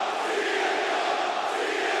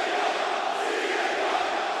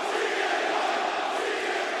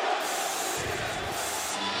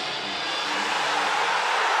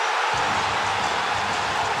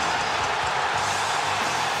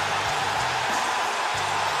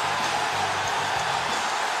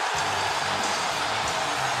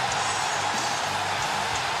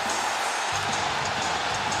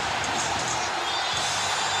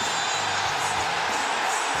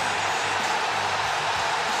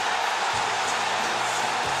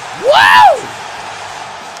Woo!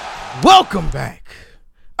 Welcome back.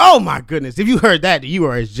 Oh my goodness. If you heard that, you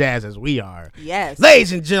are as jazzed as we are. Yes.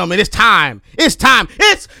 Ladies and gentlemen, it's time. It's time.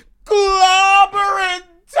 It's clobbering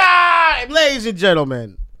time. Ladies and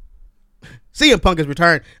gentlemen, CM Punk has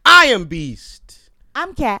returned. I am Beast.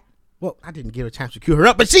 I'm Kat. Well, I didn't give her a chance to cue her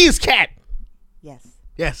up, but she is Kat. Yes.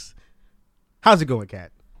 Yes. How's it going,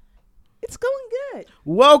 Kat? It's going good.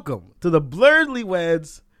 Welcome to the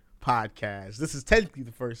BlerdlyWeds podcast. This is technically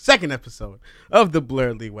the second episode of the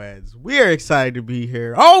BlerdlyWeds. We are excited to be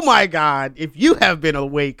here. Oh my God. If you have been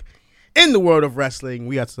awake in the world of wrestling,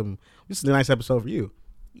 this is a nice episode for you.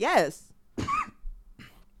 Yes.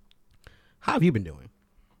 How have you been doing?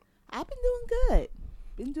 I've been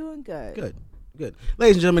doing good. Good.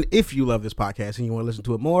 Ladies and gentlemen, if you love this podcast and you want to listen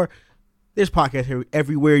to it more, there's podcasts here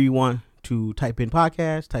everywhere you want to type in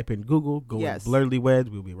podcast, type in Google, go in BlerdlyWeds.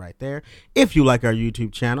 We'll be right there. If you like our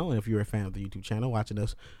YouTube channel, and if you're a fan of the YouTube channel, watching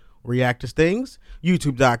us react to things,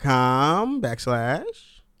 youtube.com/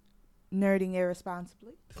 Nerding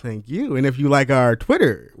irresponsibly. Thank you. And if you like our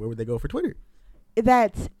Twitter, where would they go for Twitter?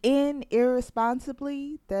 That's in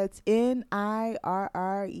irresponsibly. That's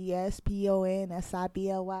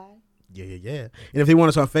NIRRESPONSIBLY. Yeah. And if they want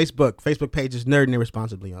us on Facebook page is Nerding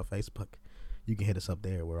Irresponsibly on Facebook. You can hit us up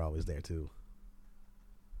there. We're always there too.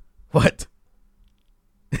 What?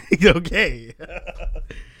 Okay. I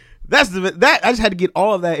just had to get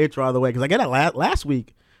all of that intro out of the way because I got it last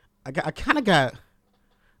week. I kind of got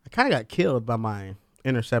killed by my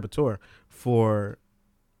inner saboteur for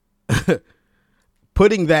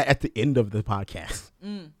putting that at the end of the podcast.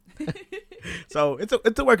 So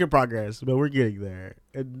it's a work in progress, but we're getting there.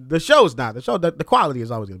 And the quality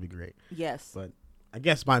is always going to be great. Yes. But I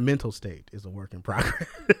guess my mental state is a work in progress.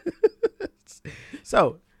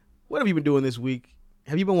 So, what have you been doing this week?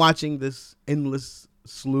 Have you been watching this endless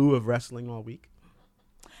slew of wrestling all week?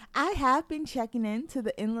 I have been checking into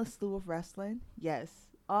the endless slew of wrestling. Yes.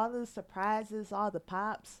 All the surprises, all the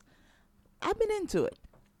pops. I've been into it.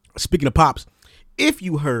 Speaking of pops, if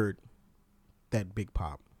you heard that big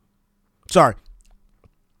pop,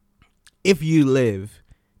 if you live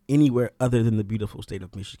anywhere other than the beautiful state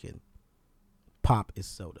of Michigan, pop is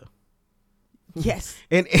soda. Yes.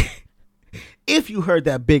 And if you heard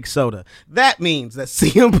that big soda, that means that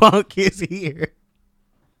CM Punk is here.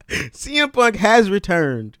 CM Punk has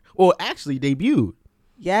returned, or actually debuted.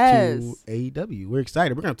 Yes. To AEW. We're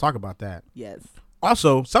excited. We're going to talk about that. Yes.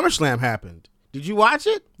 Also, SummerSlam happened. Did you watch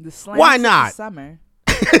it? Why not? Summer.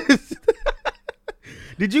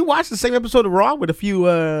 Did you watch the same episode of Raw with a few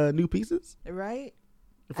new pieces? Right.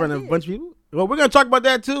 In front of a bunch of people? Well, we're going to talk about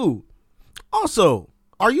that too. Also,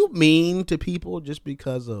 are you mean to people just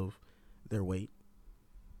because of their weight?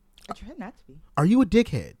 I try not to be. Are you a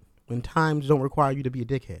dickhead when times don't require you to be a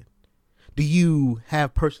dickhead? Do you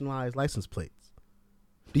have personalized license plates?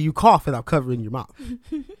 Do you cough without covering your mouth?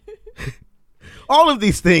 All of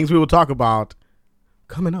these things we will talk about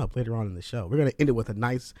coming up later on in the show. We're going to end it with a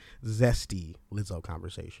nice, zesty Lizzo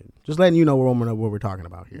conversation. Just letting you know what we're talking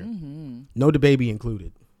about here. Mm-hmm. No DaBaby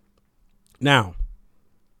included. Now,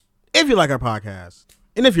 if you like our podcast,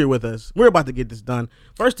 and if you're with us, we're about to get this done.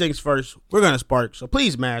 First things first, we're going to spark. So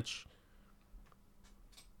please match.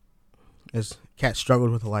 As Kat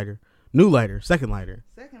struggled with a lighter. New lighter. Second lighter.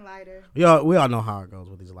 We all know how it goes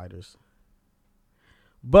with these lighters.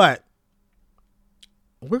 But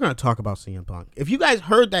we're going to talk about CM Punk. If you guys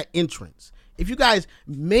heard that entrance, if you guys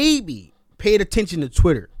maybe paid attention to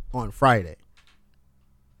Twitter on Friday.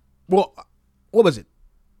 Well, what was it?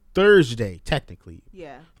 Thursday, technically.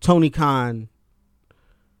 Yeah. Tony Khan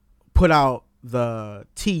put out the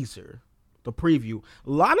teaser, the preview. A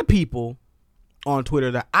lot of people on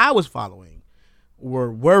Twitter that I was following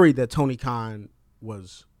were worried that Tony Khan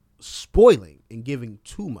was spoiling and giving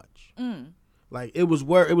too much. Like it was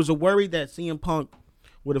a worry that CM Punk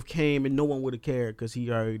would have came and no one would have cared because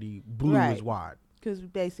he already blew his wad. Because we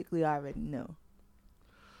basically already know.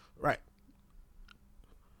 Right.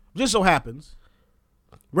 Just so happens,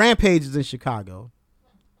 Rampage is in Chicago,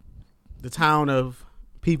 the town of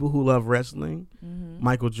people who love wrestling,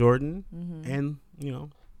 Michael Jordan, and,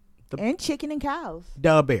 and chicken and cows.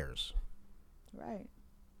 The Bears. Right.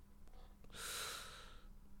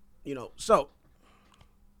 So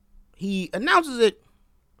he announces it,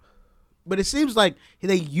 but it seems like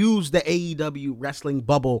they use the AEW wrestling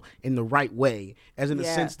bubble in the right way, as in the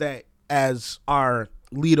sense that, as our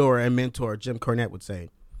leader and mentor, Jim Cornette, would say,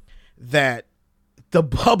 that the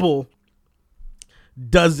bubble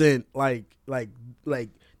doesn't like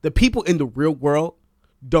the people in the real world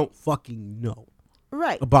don't fucking know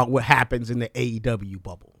about what happens in the AEW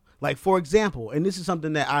bubble. Like, for example, and this is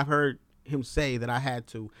something that I've heard him say that I had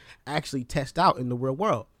to actually test out in the real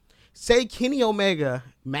world. Say Kenny Omega,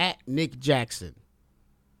 Nick Jackson,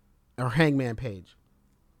 or Hangman Page.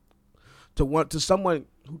 To someone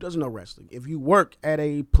who doesn't know wrestling, if you work at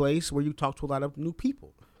a place where you talk to a lot of new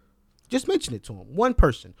people, just mention it to them. One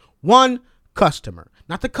person, one customer.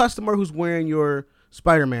 Not the customer who's wearing your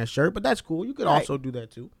Spider-Man shirt, but that's cool. You could also do that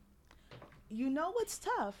too. You know what's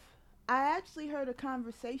tough? I actually heard a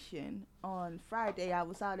conversation on Friday. I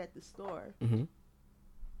was out at the store. Mm-hmm.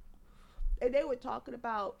 And they were talking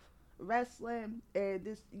about wrestling, and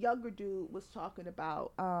this younger dude was talking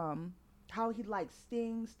about how he liked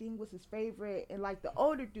Sting. Sting was his favorite, and like the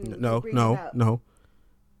older dude. No.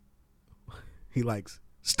 He likes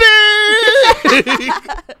Sting.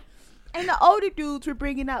 And the older dudes were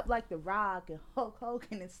bringing up like The Rock and Hulk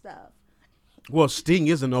Hogan and stuff. Well, Sting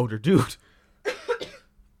is an older dude.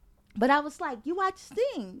 But I was like, you watch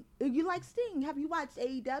Sting. You like Sting. Have you watched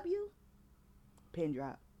AEW? Pin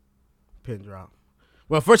drop.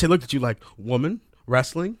 Well, first they looked at you like, woman,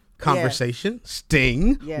 wrestling, conversation,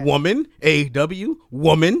 Sting, woman, AEW,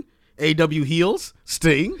 woman, AEW heels,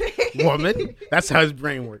 Sting, woman. That's how his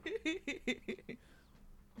brain worked.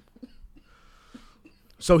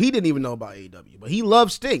 So he didn't even know about AEW, but he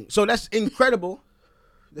loves Sting. So that's incredible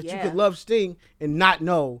that you could love Sting and not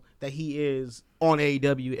know that he is on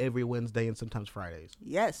AEW every Wednesday and sometimes Fridays.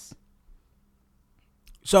 Yes.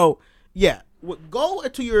 So, yeah, go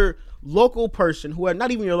to your local person, who are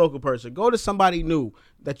not even your local person. Go to somebody new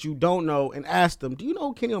that you don't know and ask them, do you know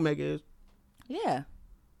who Kenny Omega is? Yeah.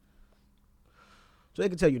 So they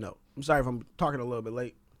can tell you no. I'm sorry if I'm talking a little bit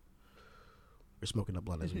late. We're smoking a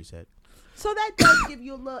blunt, as we said. So that does give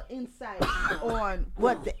you a little insight on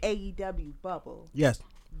what the AEW bubble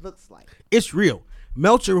looks like. It's real.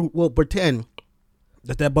 Meltzer will pretend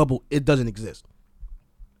that bubble, it doesn't exist.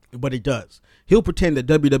 But it does. He'll pretend that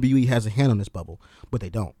WWE has a hand on this bubble, but they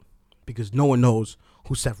don't. Because no one knows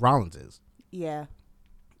who Seth Rollins is. Yeah.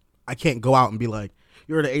 I can't go out and be like,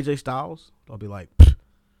 you heard of AJ Styles? I'll be like, pfft.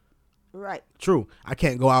 Right. True. I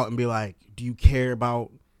can't go out and be like, do you care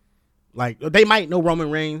about, like, they might know Roman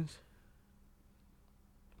Reigns.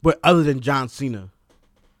 But other than John Cena,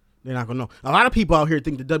 they're not going to know. A lot of people out here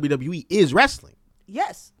think the WWE is wrestling.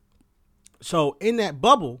 Yes. So in that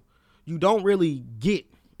bubble, you don't really get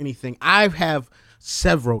anything. I have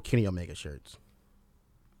several Kenny Omega shirts.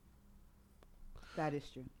 That is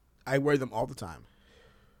true. I wear them all the time.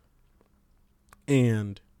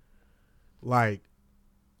 And, like,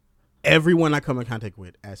 everyone I come in contact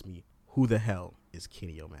with asks me, who the hell is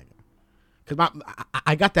Kenny Omega? Because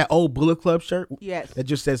I got that old Bullet Club shirt. Yes. That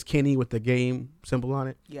just says Kenny with the game symbol on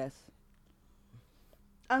it. Yes.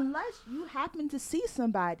 Unless you happen to see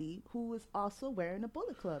somebody who is also wearing a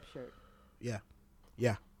Bullet Club shirt. Yeah.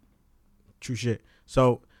 Yeah. True shit.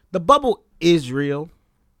 So the bubble is real.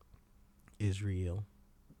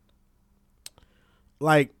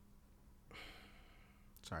 Like,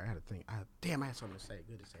 sorry, I had to think. I had something to say.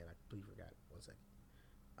 Good to say it. I completely forgot. 1 second.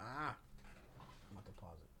 I'm about to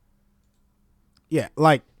pause it. Yeah,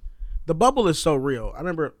 like, the bubble is so real. I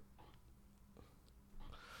remember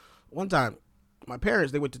one time, my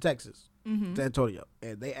parents, they went to Texas, San Antonio,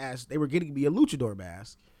 and they were getting me a luchador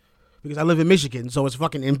mask because I live in Michigan, so it's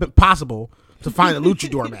fucking impossible to find a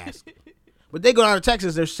luchador mask. But they go down to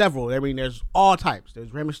Texas, there's several. I mean, there's all types.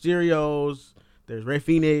 There's Rey Mysterios, there's Rey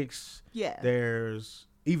Fenix. Yeah. There's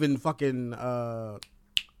even fucking, I'm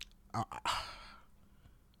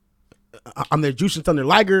their Juice and Thunder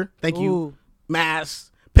Liger. Thank you.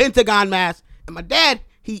 Mask, Pentagon mask. And my dad,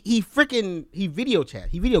 he video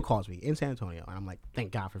calls me in San Antonio, and I'm like,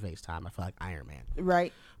 thank God for FaceTime. I feel like Iron Man.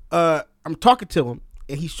 Right. I'm talking to him,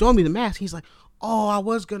 and he's showing me the mask. He's like, I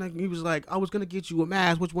was gonna get you a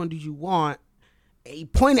mask. Which one do you want? And he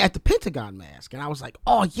pointed at the Pentagon mask, and I was like,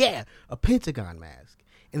 oh yeah, a Pentagon mask.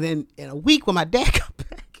 And then in a week when my dad got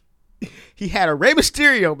back, he had a Rey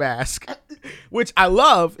Mysterio mask, which I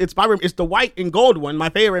love. It's the white and gold one, my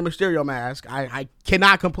favorite Rey Mysterio mask. I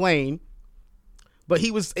cannot complain. But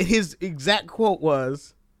his exact quote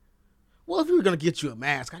was, well, if we were going to get you a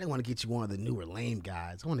mask, I didn't want to get you one of the newer lame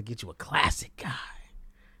guys. I want to get you a classic guy.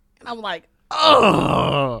 And I'm like,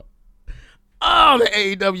 the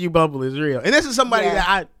AEW bubble is real. And this is somebody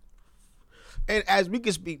that and as we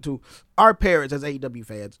can speak to our parents as AEW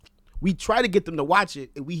fans, we try to get them to watch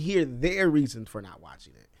it, and we hear their reasons for not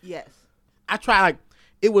watching it. Yes. I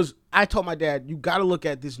told my dad, you got to look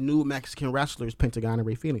at this new Mexican wrestlers, Pentagon and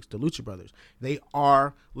Rey Fenix, the Lucha Brothers. They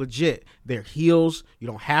are legit. They're heels. You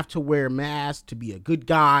don't have to wear a mask to be a good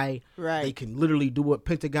guy. Right. They can literally do it.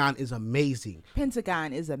 Pentagon is amazing.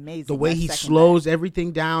 The way he slows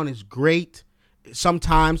everything down is great.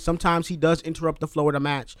 Sometimes he does interrupt the flow of the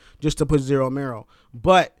match just to put Zero Mero.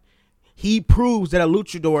 But he proves that a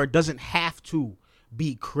luchador doesn't have to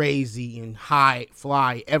be crazy and high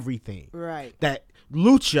fly everything. Right. That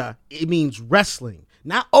lucha, it means wrestling.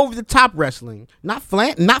 Not over the top wrestling, not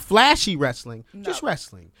flashy wrestling, just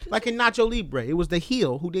wrestling. Like in Nacho Libre, it was the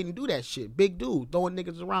heel who didn't do that shit. Big dude throwing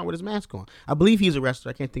niggas around with his mask on. I believe he's a wrestler.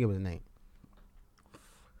 I can't think of his name.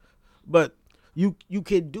 But you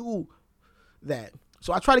can do that.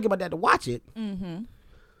 So I tried to get my dad to watch it. Mm-hmm.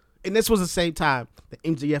 And this was the same time that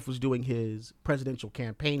MJF was doing his presidential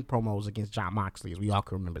campaign promos against Jon Moxley, as we all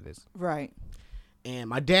can remember this. Right. And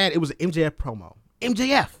my dad, it was an MJF promo.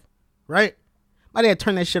 MJF, right? My dad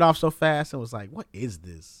turned that shit off so fast and was like, what is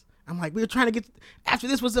this? I'm like, we were trying to get, after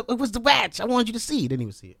this was the match. I wanted you to see. Didn't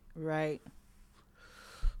even see it. Right.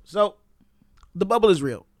 So, the bubble is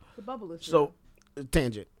real. The bubble is real. So,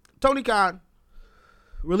 tangent. Tony Khan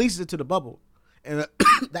releases it to the bubble. And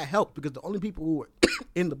that helped because the only people who were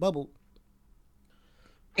in the bubble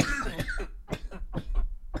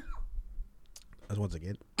as once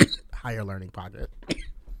again, higher learning podcast.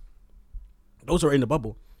 Those who are in the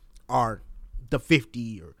bubble are the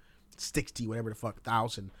 50 or 60, whatever the fuck,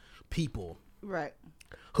 1,000 people. Right.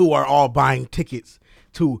 Who are all buying tickets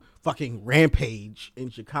to fucking Rampage in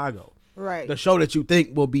Chicago. Right. The show that you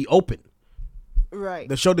think will be open. Right.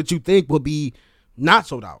 The show that you think will be not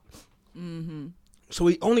sold out. Mm-hmm. So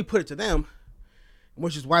we only put it to them,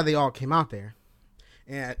 which is why they all came out there.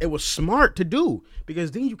 And it was smart to do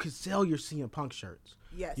because then you could sell your CM Punk shirts.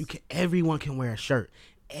 Yes. Everyone can wear a shirt.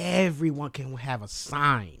 Everyone can have a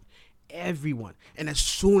sign. Everyone. And as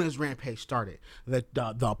soon as Rampage started,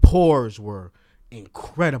 the pores were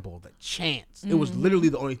incredible. The chants. It was literally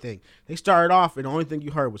the only thing. They started off and the only thing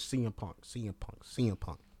you heard was CM Punk, CM Punk, CM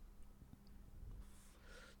Punk.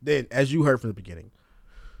 Then, as you heard from the beginning,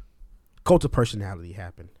 Cult of Personality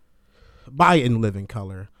happened. Buy It in Living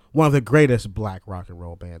Color. One of the greatest black rock and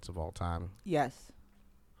roll bands of all time. Yes.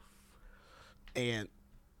 And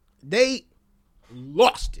they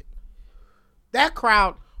lost it. That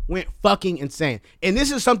crowd went fucking insane. And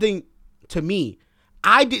this is something, to me,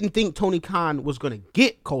 I didn't think Tony Khan was going to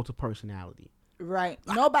get Cult of Personality. Right.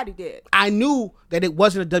 Nobody did. I knew that it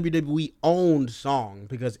wasn't a WWE owned song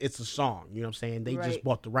because it's a song. You know what I'm saying? They just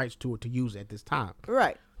bought the rights to it to use at this time.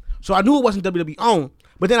 Right. So I knew it wasn't WWE owned.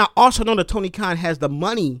 But then I also know that Tony Khan has the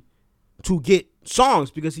money to get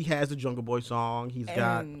songs because he has the Jungle Boy song. He's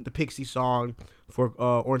got the Pixie song for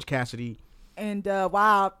Orange Cassidy. And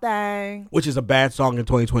Wild Thing. Which is a bad song in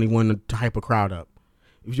 2021 to hype a crowd up.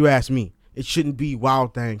 If you ask me, it shouldn't be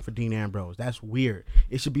Wild Thing for Dean Ambrose. That's weird.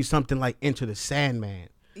 It should be something like Enter the Sandman.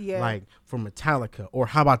 Yeah. Like from Metallica. Or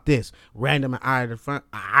how about this? Random and Eye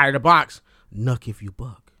of the Box. Nuck If You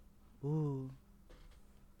Buck. Ooh.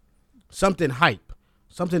 Something hype.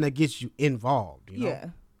 Something that gets you involved. You know? Yeah.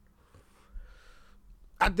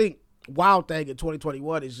 I think Wild Thing in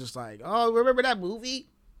 2021 is just like, oh, remember that movie?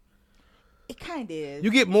 It kind of is.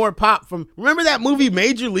 You get more pop from, remember that movie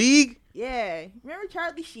Major League? Yeah. Remember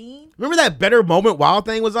Charlie Sheen? Remember that Better Moment Wild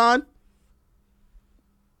Thing was on?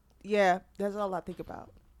 Yeah, that's all I think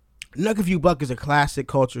about. Nuck If You Buck is a classic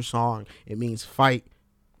culture song. It means fight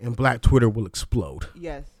and Black Twitter will explode.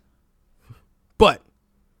 Yes. But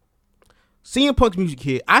CM Punk's music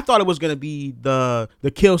here, I thought it was going to be the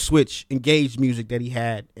Kill Switch engaged music that he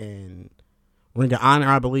had in Ring of Honor,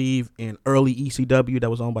 I believe, and early ECW that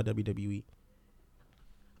was owned by WWE.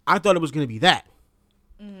 I thought it was going to be that.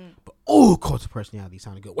 But, Cult of Personality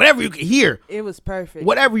sounded good. Whatever you could hear. It was perfect.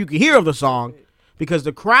 Whatever you could hear of the song, because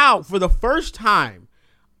the crowd, for the first time,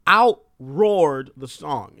 outroared the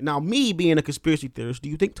song. Now, me being a conspiracy theorist, do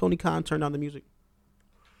you think Tony Khan turned on the music?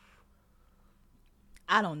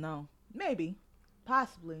 I don't know. Maybe.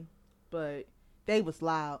 Possibly. But they was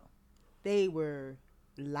loud. They were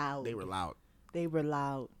loud. They were loud. They were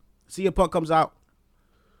loud. CM Punk comes out,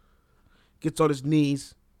 gets on his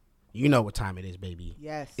knees. You know what time it is, baby.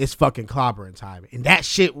 Yes. It's fucking clobbering time. And that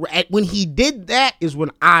shit, when he did that is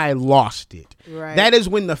when I lost it. Right. That is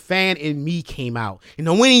when the fan in me came out. You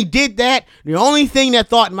know, when he did that, the only thing that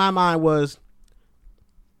thought in my mind was,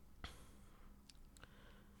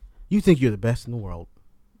 you think you're the best in the world.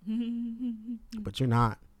 But you're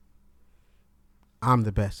not. I'm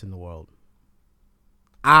the best in the world.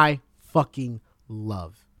 I fucking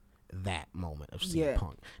love that moment of CM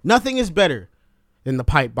Punk. Nothing is better than the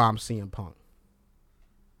pipe bomb CM Punk.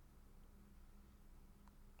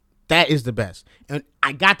 That is the best. And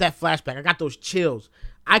I got that flashback. I got those chills.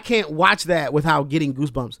 I can't watch that without getting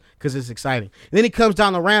goosebumps because it's exciting. And then he comes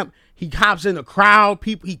down the ramp. He hops in the crowd.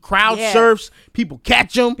 He crowd surfs. People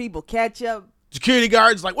catch him. People catch up. Security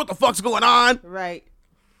guards like, what the fuck's going on? Right.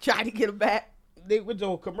 Trying to get him back. They went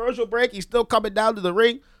to a commercial break. He's still coming down to the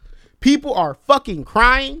ring. People are fucking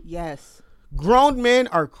crying. Yes. Grown men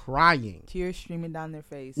are crying. Tears streaming down their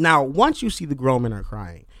face. Now, once you see the grown men are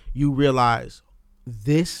crying, you realize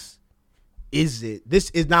this is it. This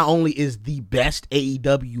is not only is the best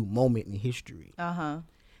AEW moment in history.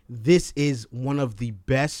 This is one of the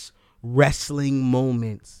best wrestling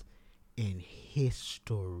moments in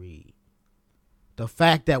history. The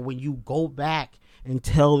fact that when you go back and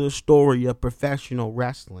tell the story of professional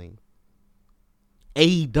wrestling,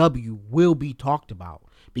 AEW will be talked about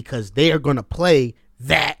because they are going to play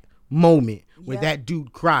that moment where that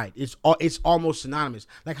dude cried. It's almost synonymous.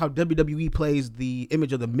 Like how WWE plays the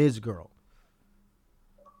image of the Miz girl.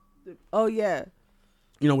 Oh, yeah.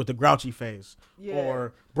 You know, with the grouchy face. Yeah.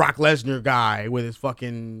 Or Brock Lesnar guy with his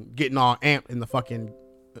fucking getting all amped in the fucking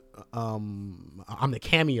I'm the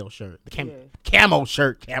cameo shirt. The camo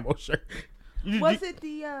shirt. Was it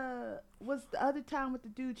was the other time with the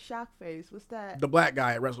dude shock face? What's that? The black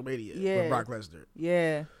guy at WrestleMania with Brock Lesnar.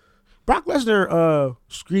 Yeah. Brock Lesnar,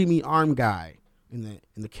 screamy arm guy in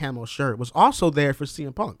the camo shirt was also there for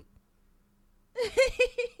CM Punk.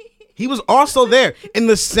 He was also there in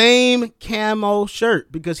the same camo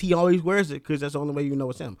shirt because he always wears it because that's the only way you know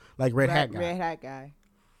it's him. Like Red Hat Guy.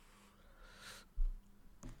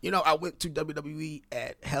 You know, I went to WWE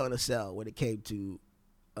at Hell in a Cell when it came to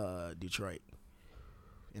Detroit.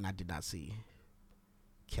 And I did not see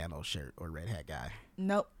camo shirt or Red Hat Guy.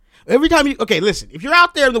 Nope. Every time listen, if you're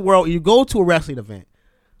out there in the world and you go to a wrestling event,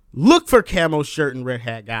 look for camo shirt and Red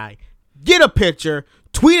Hat Guy. Get a picture,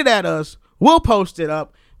 tweet it at us. We'll post it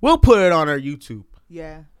up. We'll put it on our YouTube.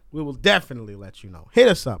 Yeah. We will definitely let you know. Hit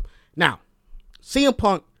us up. Now, CM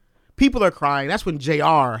Punk, people are crying. That's when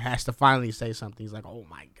JR has to finally say something. He's like, oh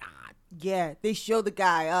my God. Yeah, they show the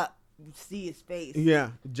guy up. You see his face.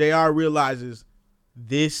 Yeah. JR realizes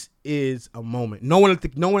this is a moment. No one at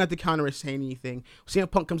the counter is saying anything. CM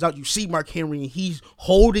Punk comes out. You see Mark Henry, and he's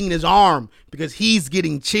holding his arm because he's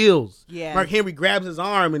getting chills. Yeah. Mark Henry grabs his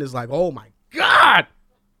arm and is like, oh my God.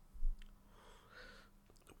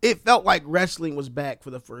 It felt like wrestling was back for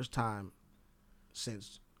the first time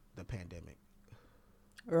since the pandemic.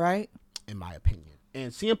 Right. In my opinion.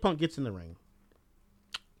 And CM Punk gets in the ring.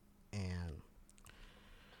 And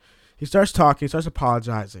he starts talking, starts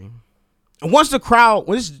apologizing. And once the crowd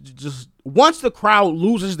loses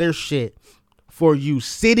their shit for you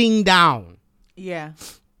sitting down. Yeah.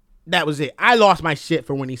 That was it. I lost my shit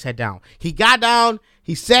for when he sat down. He got down,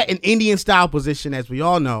 he sat in Indian style position, as we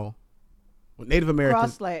all know. Native American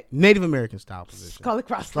style position. Call it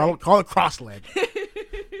cross leg. Call it cross leg.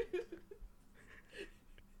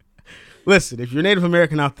 Listen, if you're Native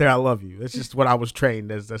American out there, I love you. That's just what I was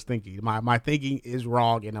trained as thinking. My thinking is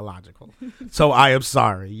wrong and illogical. So I am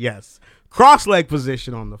sorry. Yes. Cross leg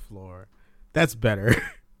position on the floor. That's better.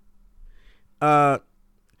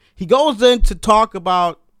 He goes in to talk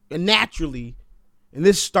about naturally, and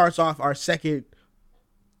this starts off our second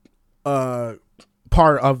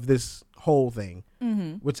part of this whole thing,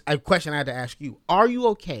 which a question I had to ask you: are you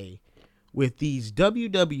okay with these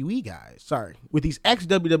WWE guys? Sorry, with these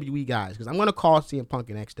ex-WWE guys, because I'm going to call CM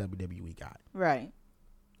Punk an ex-WWE guy, right?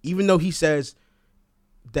 Even though he says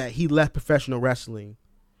that he left professional wrestling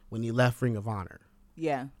when he left Ring of Honor.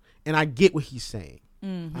 Yeah, and I get what he's saying.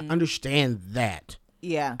 I understand that.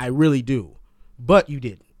 Yeah, I really do, but you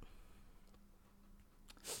didn't.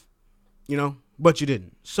 You know, but you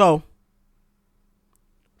didn't. So.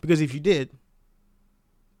 Because if you did,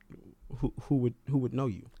 who would know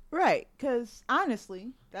you? Right, because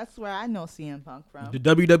honestly, that's where I know CM Punk from. The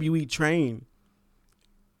WWE train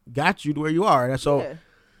got you to where you are. That's so. Yeah.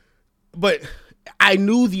 But I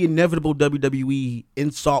knew the inevitable WWE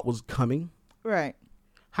insult was coming. Right.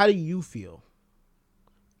 How do you feel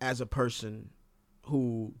as a person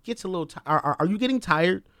who gets a little are you getting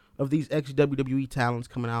tired of these ex-WWE talents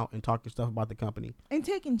coming out and talking stuff about the company? And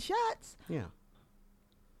taking shots? Yeah.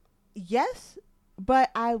 Yes,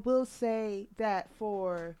 but I will say that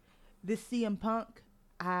for the CM Punk,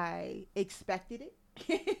 I expected it.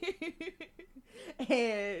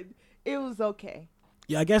 And it was okay.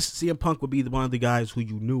 Yeah, I guess CM Punk would be one of the guys who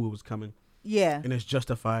you knew it was coming. Yeah. And it's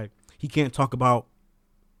justified. He can't talk about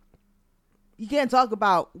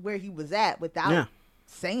where he was at without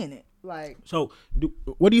saying it. Like, so,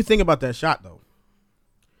 what do you think about that shot, though?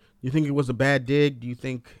 You think it was a bad dig? Do you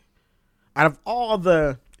think, out of all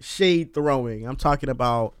the shade throwing, I'm talking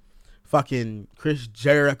about fucking Chris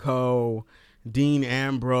Jericho, Dean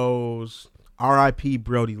Ambrose, R.I.P.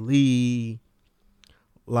 Brody Lee,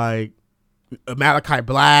 like Malachi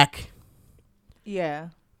Black. Yeah.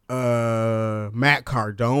 Matt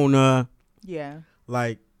Cardona. Yeah.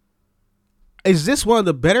 Like, is this one of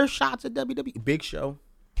the better shots at WWE? Big Show.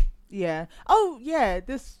 Yeah. Oh, yeah.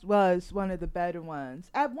 This was one of the better ones.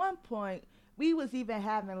 At one point, we was even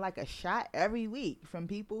having like a shot every week from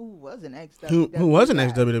people who wasn't ex-WWE Who wasn't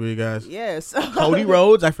ex-WWE guys. Yes. Cody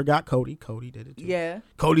Rhodes. I forgot Cody. Cody did it too. Yeah.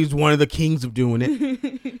 Cody's one of the kings of doing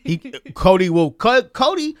it. Cody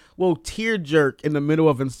will tear jerk in the middle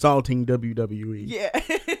of insulting WWE. Yeah.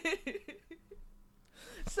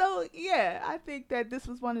 So, yeah, I think that this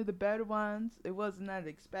was one of the better ones. It wasn't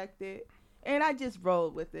unexpected. And I just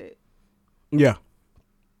rolled with it. Yeah.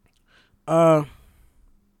 I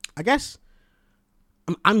guess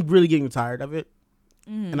I'm really getting tired of it.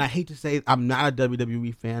 And I hate to say I'm not a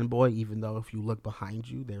WWE fanboy, even though if you look behind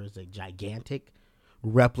you, there is a gigantic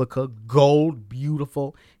replica, gold,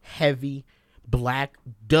 beautiful, heavy, black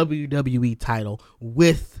WWE title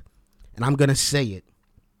with, and I'm going to say it,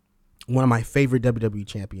 one of my favorite WWE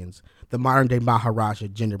champions, the modern day Maharaja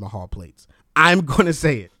Jinder Mahal plates. I'm going to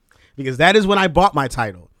say it because that is when I bought my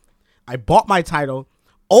title. I bought my title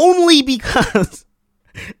only because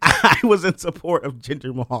I was in support of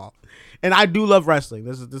Jinder Mahal, and I do love wrestling. It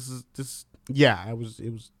was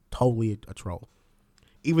totally a troll.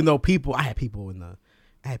 Even though I had people in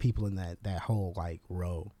that whole like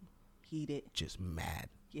row, heated, just mad.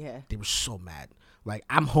 Yeah, they were so mad. Like,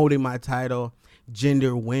 I'm holding my title,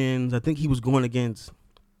 Jinder wins. I think he was going against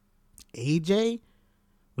AJ.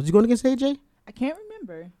 Was he going against AJ? I can't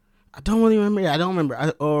remember. I don't really remember. I don't remember.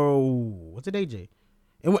 Was it AJ?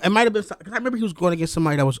 It might have been. Cause I remember he was going against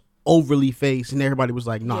somebody that was overly faced, and everybody was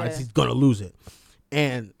like, "Nah, he's gonna lose it."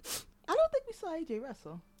 And I don't think we saw AJ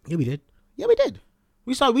wrestle. Yeah, we did.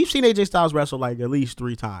 We've seen AJ Styles wrestle like at least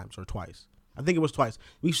 3 times or twice. I think it was twice.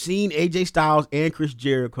 We've seen AJ Styles and Chris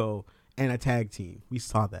Jericho and a tag team. We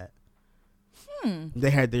saw that.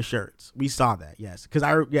 They had their shirts. We saw that. Yes, because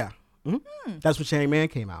that's when Shane McMahon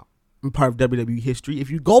came out. I'm part of WWE history. If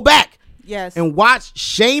you go back, and watch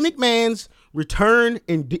Shane McMahon's return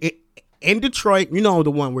in Detroit, you know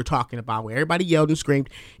the one we're talking about where everybody yelled and screamed.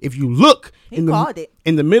 If you look in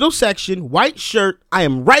the middle section, white shirt, I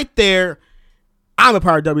am right there. I'm a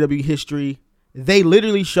part of WWE history. They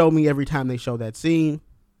literally show me every time they show that scene.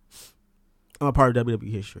 I'm a part of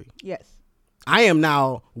WWE history. Yes. I am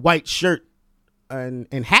now white shirt and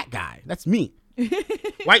hat guy. That's me.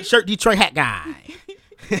 White shirt Detroit hat guy.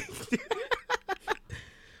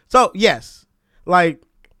 So, yes. Like,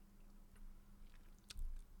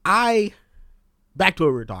 back to what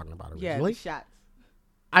we were talking about originally. Yeah, shots.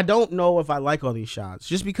 I don't know if I like all these shots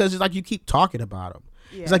just because it's like you keep talking about them.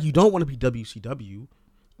 Yeah. It's like you don't want to be WCW.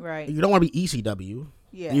 Right. You don't want to be ECW.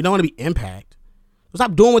 Yeah. You don't want to be Impact. So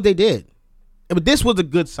stop doing what they did. But this was a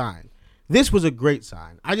good sign. This was a great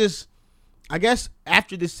sign. I guess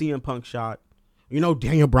after this CM Punk shot,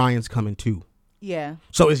 Daniel Bryan's coming too. Yeah.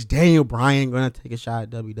 So is Daniel Bryan going to take a shot at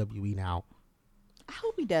WWE now? I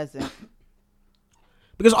hope he doesn't.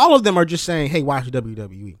 Because all of them are just saying, hey, watch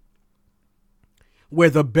WWE. Where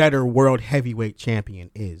the better world heavyweight champion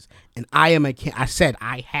is. And I said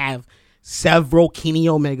I have several Kenny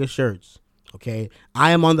Omega shirts. Okay.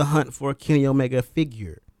 I am on the hunt for a Kenny Omega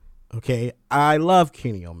figure. Okay. I love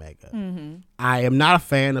Kenny Omega. Mm-hmm. I am not a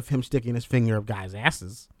fan of him sticking his finger up guys'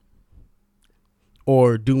 asses.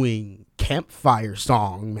 Or doing campfire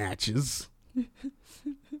song matches.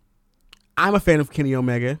 I'm a fan of Kenny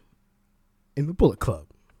Omega in the Bullet Club.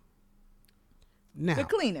 Now, the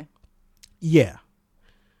cleaner. Yeah.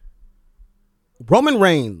 Roman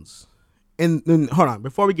Reigns. And hold on,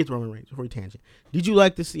 before we get to Roman Reigns, before we tangent, did you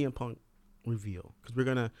like the CM Punk reveal? Because we're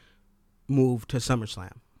going to move to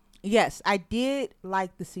SummerSlam. Yes, I did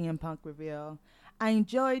like the CM Punk reveal. I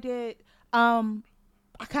enjoyed it.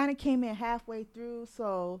 I kind of came in halfway through,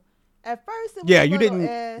 so at first it was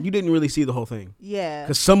you didn't really see the whole thing. Yeah,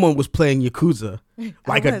 because someone was playing Yakuza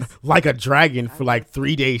like a dragon for like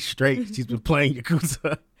 3 days straight. She's been playing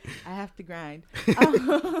Yakuza. I have to grind.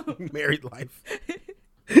 Married life.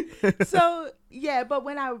 So yeah, but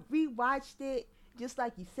when I rewatched it, just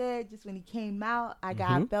like you said, just when he came out, I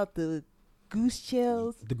felt the goose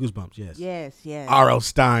chills, the goosebumps. Yes. Yes. R.L.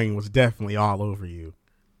 Stein was definitely all over you.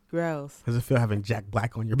 Gross. Does it feel having Jack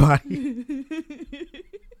Black on your body?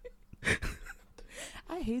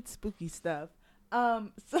 I hate spooky stuff.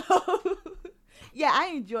 So yeah, I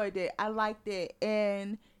enjoyed it. I liked it,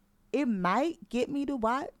 and it might get me to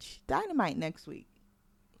watch Dynamite next week.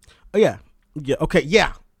 Oh yeah. Okay.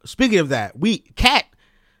 Yeah. Speaking of that, Kat,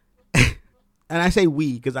 and I say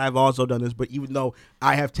we because I've also done this, but even though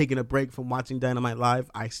I have taken a break from watching Dynamite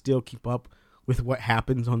live, I still keep up with what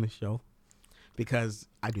happens on the show because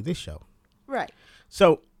I do this show. Right.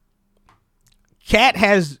 So Kat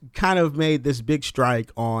has kind of made this big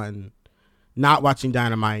strike on not watching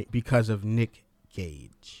Dynamite because of Nick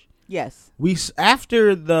Gage. Yes.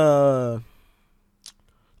 After the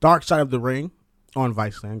Dark Side of the Ring on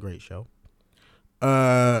Viceland, great show.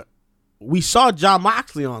 We saw Jon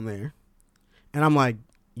Moxley on there, and I'm like,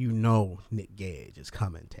 Nick Gage is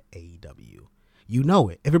coming to AEW. You know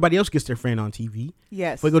it. Everybody else gets their friend on TV.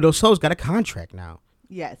 Yes. Fuego del Sol's got a contract now.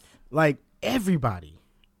 Yes. Like, everybody.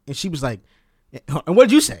 And she was like, and what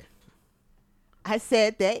did you say? I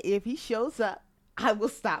said that if he shows up, I will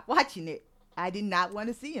stop watching it. I did not want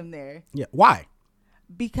to see him there. Yeah. Why?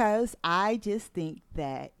 Because I just think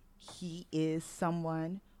that he is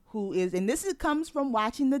someone who is, and comes from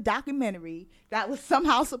watching the documentary that was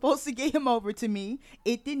somehow supposed to get him over to me.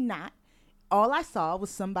 It did not. All I saw was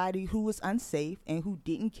somebody who was unsafe and who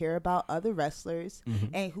didn't care about other wrestlers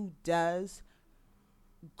and who does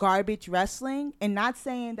garbage wrestling. And not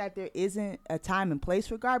saying that there isn't a time and place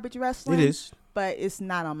for garbage wrestling. It is. But it's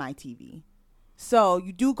not on my TV. So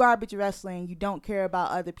you do garbage wrestling. You don't care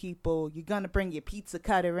about other people. You're going to bring your pizza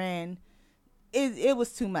cutter in. It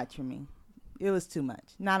was too much for me. It was too much.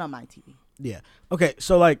 Not on my TV. Yeah. Okay.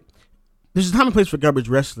 So, like, there's a time and place for garbage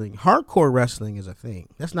wrestling. Hardcore wrestling is a thing.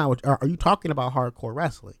 That's not what. Are you talking about hardcore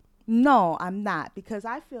wrestling? No, I'm not. Because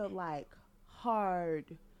I feel like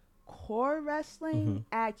hardcore wrestling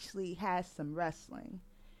actually has some wrestling.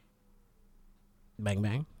 Bang,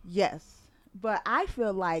 bang. Yes. But I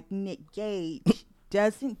feel like Nick Gage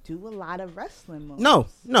doesn't do a lot of wrestling moves.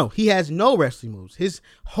 No. He has no wrestling moves. His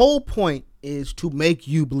whole point is to make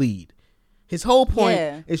you bleed. His whole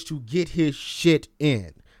point is to get his shit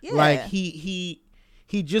in. Yeah. Like, he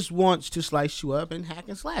just wants to slice you up and hack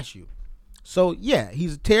and slash you. So, yeah,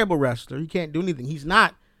 he's a terrible wrestler. He can't do anything. He's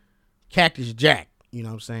not Cactus Jack, you know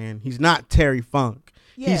what I'm saying? He's not Terry Funk.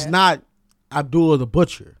 Yeah. He's not Abdullah the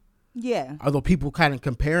Butcher. Yeah. Although people kind of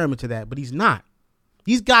compare him to that, but he's not.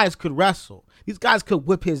 These guys could wrestle. These guys could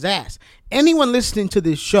whip his ass. Anyone listening to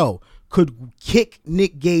this show could kick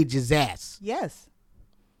Nick Gage's ass. Yes.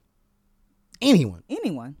 Anyone.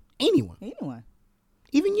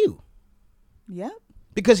 Even you. Yep.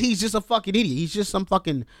 Because he's just a fucking idiot. He's just some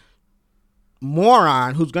fucking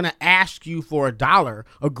moron who's going to ask you for $1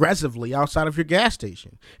 aggressively outside of your gas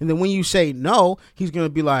station. And then when you say no, he's going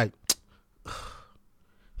to be like,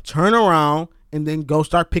 turn around and then go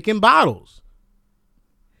start picking bottles.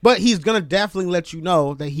 But he's going to definitely let you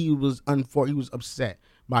know that he was upset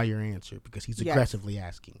by your answer because he's aggressively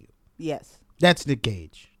asking you. Yes. That's Nick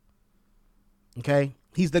Gage. Okay?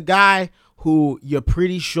 He's the guy who you're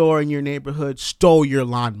pretty sure in your neighborhood stole your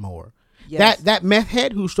lawnmower. Yes. That meth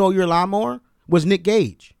head who stole your lawnmower was Nick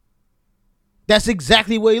Gage. That's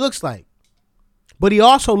exactly what he looks like. But he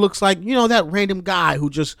also looks like, that random guy who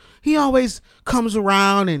he always comes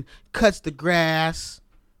around and cuts the grass.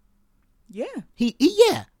 Yeah.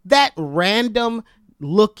 That random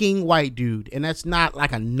looking white dude. And that's not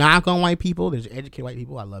like a knock on white people. There's educated white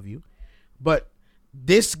people. I love you. But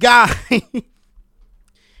this guy,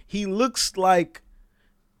 he looks like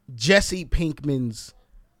Jesse Pinkman's,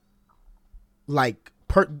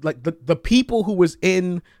 the people who was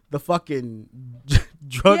in the fucking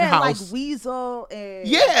drug house. Like Weasel and...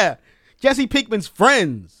 Yeah. Jesse Pinkman's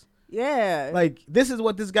friends. Yeah. Like, this is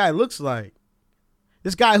what this guy looks like.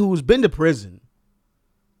 This guy who's been to prison.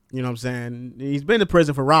 You know what I'm saying? He's been to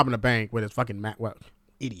prison for robbing a bank with his fucking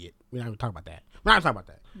idiot. We're not going to talk about that. Not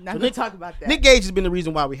going to talk about that. Nick Gage has been the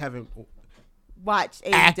reason why we haven't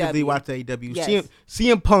actively watched AEW. Yes.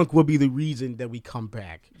 CM Punk will be the reason that we come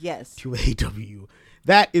back to AEW.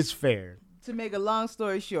 That is fair. To make a long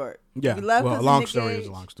story short. Yeah. A long story is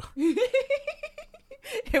a long story.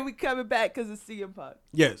 And we coming back because of CM Punk.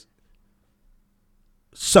 Yes.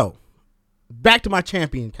 So, back to my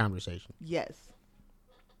champion conversation. Yes.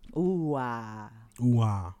 Ooh, ah.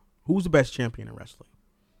 Who's the best champion in wrestling?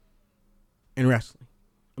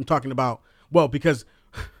 I'm talking about, because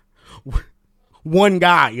one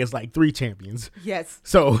guy is like 3 champions. Yes.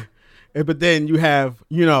 So, but then you have,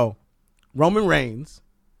 Roman Reigns.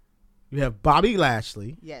 You have Bobby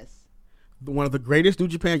Lashley. Yes. One of the greatest New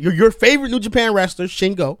Japan, your favorite New Japan wrestler,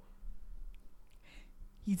 Shingo.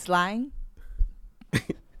 He's lying.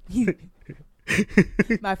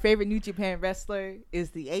 My favorite New Japan wrestler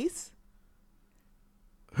is the Ace.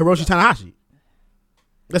 Hiroshi Tanahashi.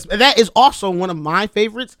 That is also one of my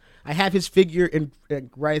favorites. I have his figure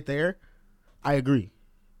right there. I agree.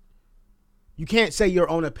 You can't say your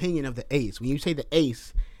own opinion of the Ace. When you say the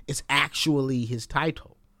Ace, it's actually his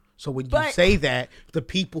title. So when you say that, the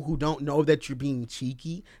people who don't know that you're being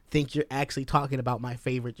cheeky think you're actually talking about my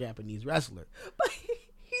favorite Japanese wrestler. But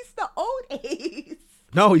he's the old Ace.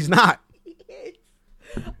 No, he's not. He is.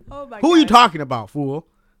 Oh my god. Who are you talking about, fool?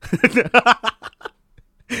 Who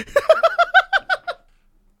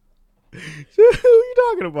are you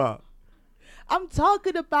talking about? I'm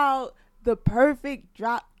talking about the perfect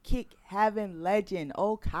drop kick having legend,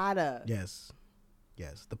 Okada. Yes.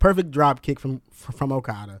 The perfect drop kick from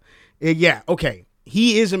Okada. Yeah, okay.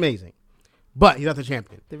 He is amazing. But he's not the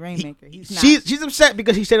champion. The Rainmaker. He's not. She's upset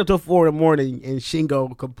because he stayed up till 4 in the morning and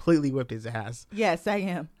Shingo completely whipped his ass. Yes, I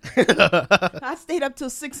am. I stayed up till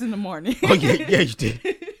 6 in the morning. Oh, yeah, you did.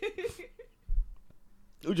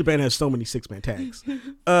 New Japan has so many 6-man tags.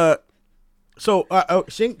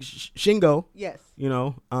 Shingo. Yes. You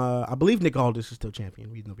know, I believe Nick Aldis is still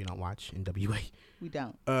champion. We don't watch NWA. We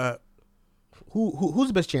don't. Who's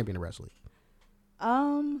the best champion in wrestling?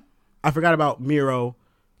 I forgot about Miro.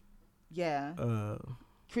 Yeah.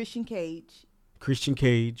 Christian Cage.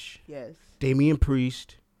 Yes. Damian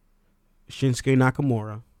Priest. Shinsuke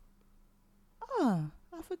Nakamura. Oh,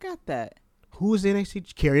 I forgot that. Who is the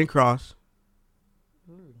NXT? Karrion Kross.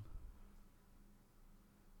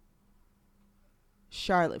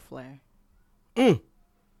 Charlotte Flair.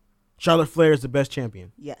 Charlotte Flair is the best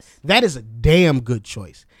champion. Yes. That is a damn good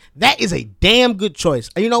choice.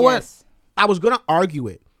 And you know what? I was going to argue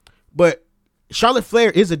it, but Charlotte Flair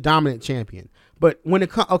is a dominant champion. But when it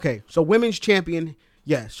comes, okay, so women's champion,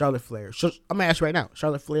 yes, Charlotte Flair. So I'm going to ask you right now,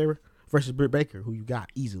 Charlotte Flair versus Britt Baker, who you got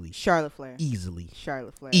easily? Charlotte Flair.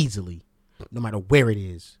 Charlotte Flair. Easily. No matter where it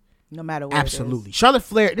is. Absolutely. It is. Charlotte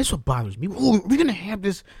Flair, this is what bothers me. Ooh, we're going to have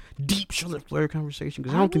this deep Charlotte Flair conversation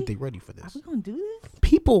because I don't think they're ready for this. Are we going to do this?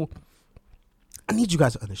 People, I need you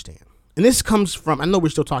guys to understand. And this comes from, I know we're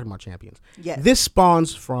still talking about champions. Yes. This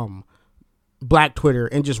spawns from Black Twitter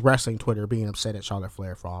and just wrestling Twitter being upset at Charlotte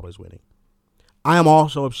Flair for always winning. I am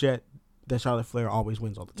also upset that Charlotte Flair always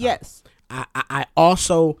wins all the time. Yes. I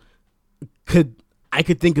also could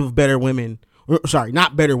think of better women. Sorry,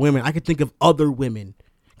 not better women. I could think of other women.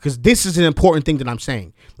 Because this is an important thing that I'm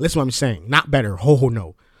saying. Listen what I'm saying. Not better. Oh,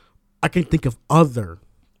 no. I can think of other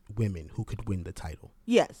women who could win the title.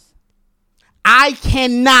 Yes. I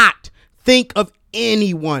cannot think of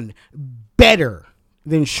anyone better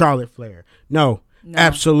than Charlotte Flair. No,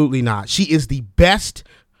 absolutely not. She is the best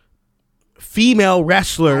female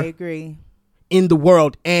wrestler I agree. in the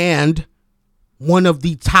world and one of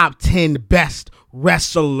the top 10 best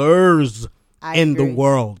wrestlers in the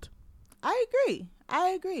world. I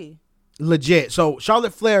agree. Legit. So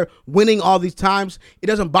Charlotte Flair winning all these times, it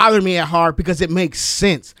doesn't bother me at heart because it makes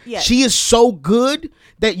sense. Yes. She is so good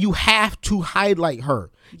that you have to highlight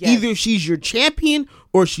her. Yes. Either she's your champion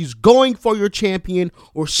or she's going for your champion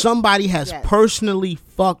or somebody has personally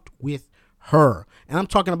fucked with her. And I'm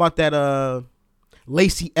talking about that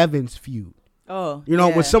Lacey Evans feud. Oh, you know,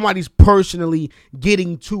 when somebody's personally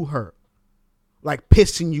getting to her, like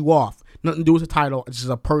pissing you off. Nothing to do with the title. It's just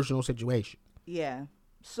a personal situation. Yeah.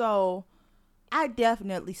 So I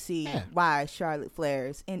definitely see why Charlotte Flair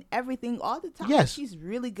is in everything all the time. Yes. She's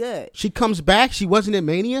really good. She comes back. She wasn't at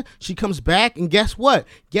Mania. She comes back. And guess what?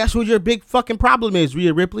 Guess what your big fucking problem is,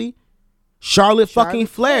 Rhea Ripley? Charlotte fucking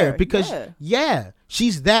Flair. Because,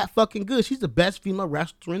 she's that fucking good. She's the best female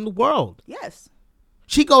wrestler in the world. Yes.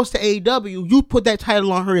 She goes to AEW. You put that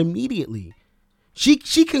title on her immediately. She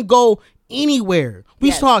can go anywhere. We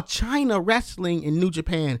saw China wrestling in New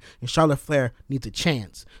Japan, and Charlotte Flair needs a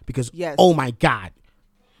chance because, oh my God,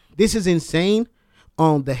 this is insane.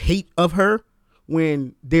 The hate of her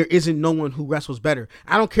when there isn't no one who wrestles better.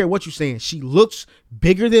 I don't care what you're saying. She looks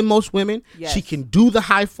bigger than most women. Yes. She can do the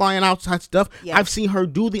high flying outside stuff. Yes. I've seen her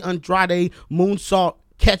do the Andrade moonsault,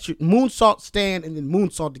 moonsault stand, and then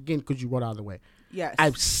moonsault again because you run out of the way. Yes,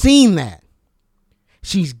 I've seen that.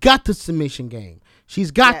 She's got the submission game.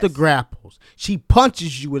 She's got the grapples. She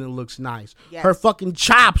punches you and it looks nice. Yes. Her fucking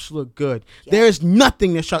chops look good. Yes. There's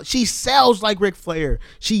nothing that she sells like Ric Flair.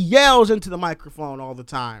 She yells into the microphone all the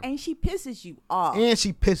time. And she pisses you off.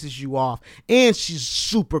 And she's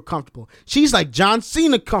super comfortable. She's like John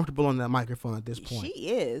Cena comfortable on that microphone at this point. She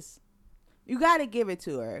is. You got to give it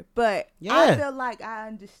to her. But I feel like I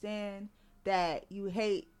understand that you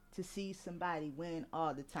hate to see somebody win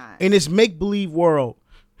all the time. In this make-believe world,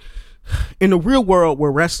 in the real world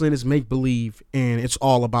where wrestling is make-believe and it's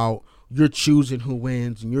all about you're choosing who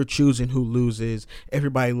wins and you're choosing who loses,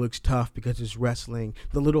 everybody looks tough because it's wrestling,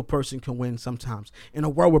 the little person can win sometimes. In a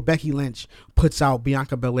world where Becky Lynch puts out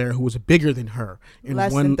Bianca Belair, who was bigger than her in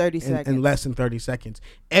less than 30 seconds,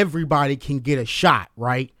 everybody can get a shot,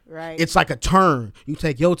 right? Right. It's like a turn. You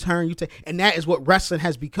take your turn, and that is what wrestling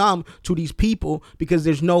has become to these people because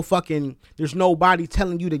there's nobody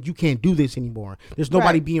telling you that you can't do this anymore. There's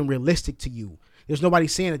nobody being realistic to you. There's nobody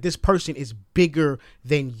saying that this person is bigger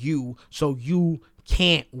than you, so you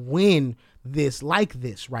can't win this like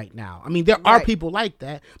this right now. I mean, there are people like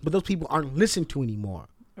that, but those people aren't listened to anymore.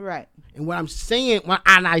 Right. And what I'm saying,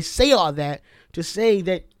 and I say all that to say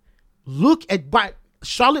that look at, but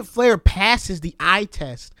Charlotte Flair passes the eye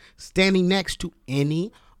test standing next to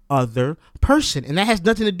any other person. And that has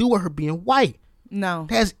nothing to do with her being white. No.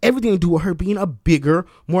 It has everything to do with her being a bigger,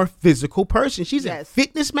 more physical person. She's in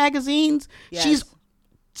fitness magazines. Yes. She's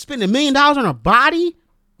spending $1 million on her body.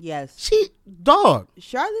 Yes.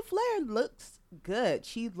 Charlotte Flair looks good.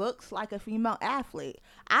 She looks like a female athlete.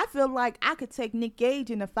 I feel like I could take Nick Gage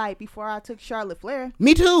in a fight before I took Charlotte Flair.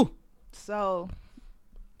 Me too. So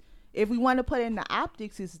if we want to put in the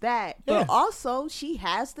optics, is that. But also she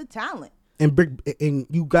has the talent. And Britt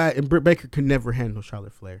Baker could never handle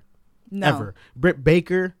Charlotte Flair. No. Ever. Britt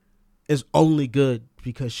Baker is only good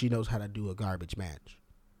because she knows how to do a garbage match.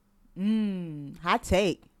 Hot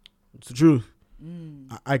take. It's the truth.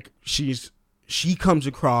 She comes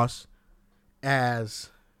across as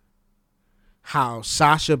how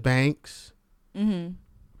Sasha Banks and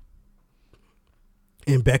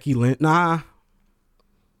Becky Lynch.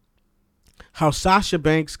 How Sasha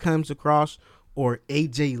Banks comes across, or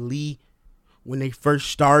AJ Lee when they first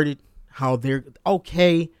started. How they're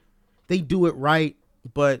okay. They do it right,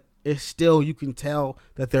 but it's still, you can tell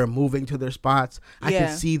that they're moving to their spots. I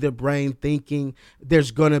can see their brain thinking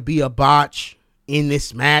there's going to be a botch in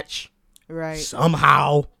this match. Right.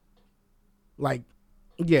 Somehow. Like,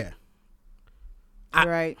 yeah.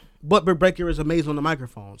 Right. But Britt Baker is amazing on the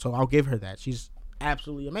microphone, so I'll give her that. She's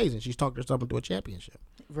absolutely amazing. She's talked herself into a championship.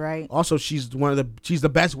 Right. Also, she's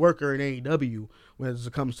the best worker in AEW when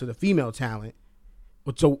it comes to the female talent.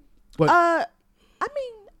 I mean,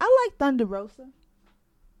 I like Thunder Rosa.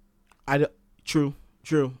 True.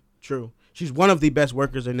 She's one of the best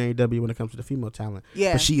workers in AEW when it comes to the female talent.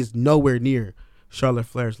 Yeah. But she is nowhere near Charlotte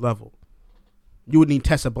Flair's level. You would need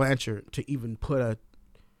Tessa Blanchard to even put a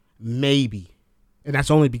maybe. And that's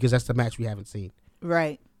only because that's the match we haven't seen.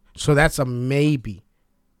 Right. So that's a maybe.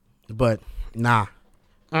 But nah.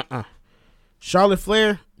 Charlotte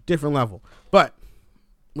Flair, different level. But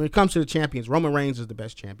when it comes to the champions, Roman Reigns is the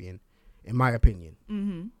best champion, in my opinion.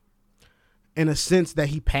 Mm-hmm. In a sense that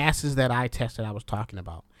he passes that eye test that I was talking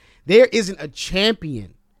about. There isn't a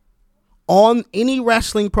champion on any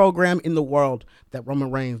wrestling program in the world that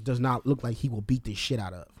Roman Reigns does not look like he will beat the shit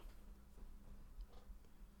out of.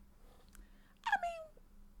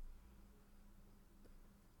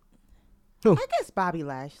 I guess Bobby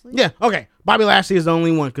Lashley. Yeah, okay. Bobby Lashley is the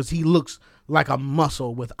only one because he looks like a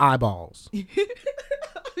muscle with eyeballs. Oh,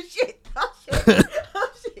 shit.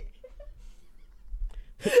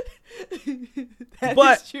 That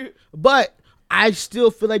is true. But I still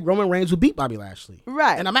feel like Roman Reigns would beat Bobby Lashley.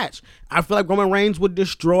 Right. In a match. I feel like Roman Reigns would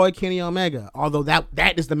destroy Kenny Omega. Although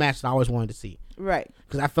that is the match that I always wanted to see. Right.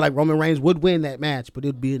 Because I feel like Roman Reigns would win that match, but it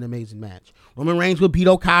would be an amazing match. Roman Reigns would beat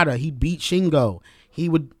Okada. He'd beat Shingo. He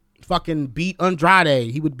would fucking beat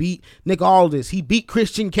Andrade. He would beat Nick Aldis. He beat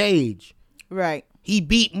Christian Cage. Right. He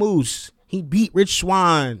beat Moose. He beat Rich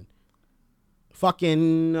Swann.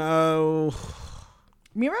 Fucking Miro.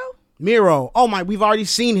 Oh my, we've already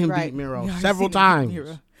seen him beat Miro several times.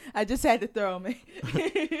 Miro. I just had to throw him in.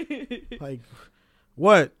 Like,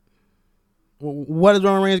 what? What does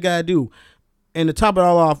Roman Reigns gotta do? And to top it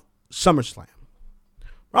all off, SummerSlam.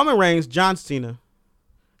 Roman Reigns, John Cena.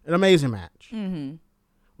 An amazing match. Mm-hmm.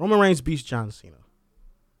 Roman Reigns beats John Cena.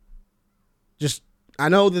 I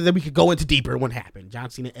know that we could go into deeper what happened. John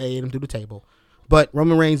Cena ate him through the table. But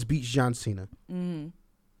Roman Reigns beats John Cena. Mm-hmm.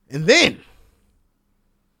 And then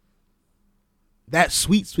that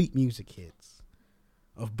sweet, sweet music hits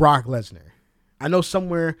of Brock Lesnar. I know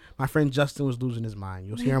somewhere my friend Justin was losing his mind.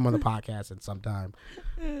 You'll hear him on the podcast at some time.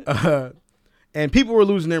 And people were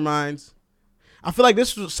losing their minds. I feel like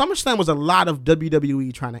SummerSlam was a lot of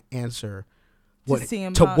WWE trying to answer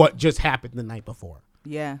what just happened the night before.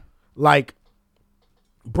 Yeah. Like,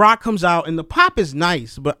 Brock comes out and the pop is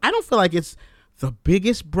nice, but I don't feel like it's the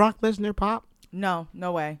biggest Brock Lesnar pop. No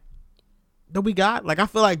way. That we got. Like, I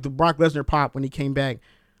feel like the Brock Lesnar pop when he came back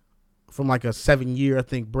from like a 7-year, I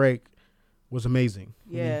think, break was amazing.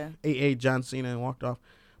 Yeah. He ate John Cena and walked off.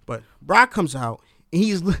 But Brock comes out and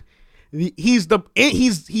he's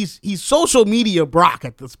social media Brock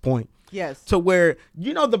at this point. Yes. To where,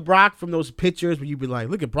 the Brock from those pictures where you'd be like,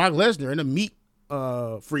 look at Brock Lesnar in a meat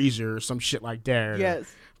freezer or some shit like that.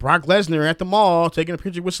 Yes. Brock Lesnar at the mall taking a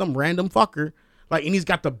picture with some random fucker. Like, and he's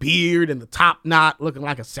got the beard and the top knot looking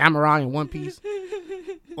like a samurai in one piece.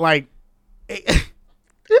 Like,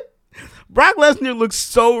 Brock Lesnar looks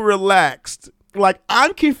so relaxed Like,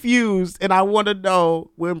 I'm confused, and I want to know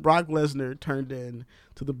when Brock Lesnar turned in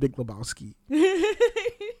to the Big Lebowski.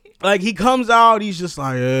 Like, he comes out, he's just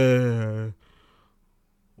like, who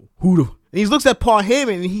the... And he looks at Paul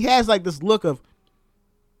Heyman, and he has, like, this look of,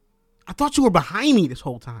 I thought you were behind me this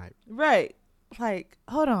whole time. Right. Like,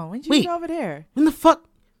 hold on, when did you get over there? When the fuck...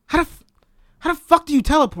 How the fuck do you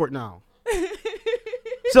teleport now?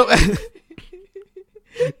 So...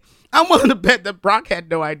 I'm willing to bet that Brock had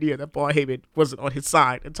no idea that Paul Heyman wasn't on his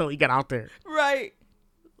side until he got out there. Right.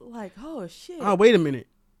 Like, oh, shit. Oh, wait a minute.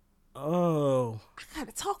 Oh. I got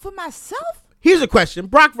to talk for myself? Here's a question.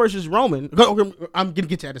 Brock versus Roman. I'm going to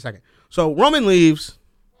get to that in a second. So, Roman leaves.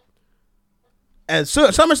 As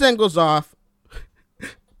SummerSlam goes off.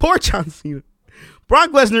 Poor John Cena.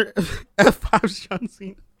 Brock Lesnar F5's John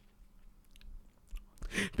Cena.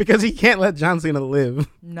 Because he can't let John Cena live.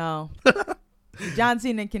 No. John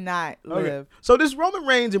Cena cannot live. Okay. So this Roman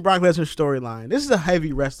Reigns and Brock Lesnar storyline. This is a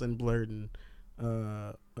heavy wrestling blurred and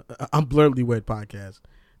on BlerdlyWeds podcast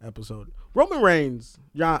episode. Roman Reigns,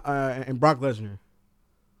 and Brock Lesnar.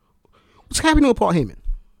 What's happening with Paul Heyman?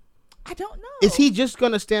 I don't know. Is he just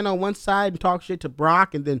gonna stand on one side and talk shit to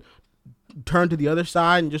Brock and then turn to the other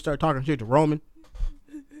side and just start talking shit to Roman?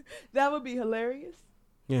 That would be hilarious.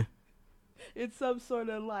 Yeah. It's some sort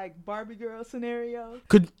of like Barbie girl scenario.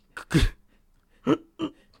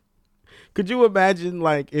 Could you imagine,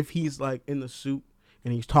 like, if he's like in the suit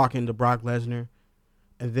and he's talking to Brock Lesnar,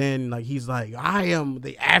 and then like he's like, I am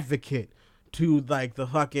the advocate to like the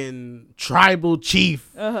fucking tribal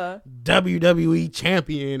chief, WWE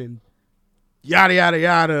champion, and yada yada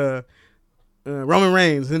yada, Roman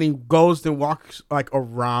Reigns, and he goes and walks like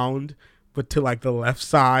around, but to like the left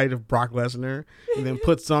side of Brock Lesnar, and then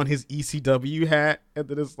puts on his ECW hat, and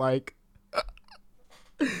then it's like,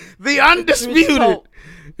 the undisputed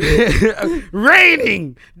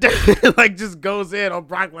reigning like just goes in on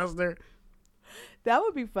Brock Lesnar. That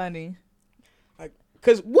would be funny. Like,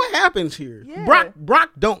 cause what happens here? Yeah.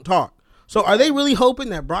 Brock don't talk. So are they really hoping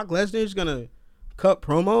that Brock Lesnar is gonna cut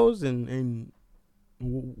promos and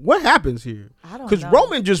what happens here? I don't know. Because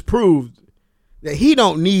Roman just proved that he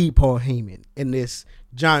don't need Paul Heyman in this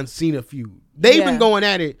John Cena feud. They've been going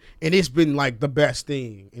at it, and it's been like the best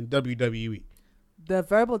thing in WWE. The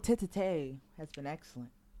verbal tete-a-tete has been excellent.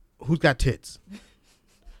 Who's got tits?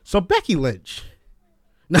 So Becky Lynch.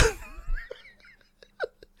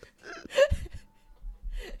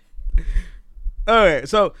 All right,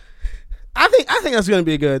 so I think that's gonna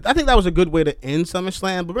be good. I think that was a good way to end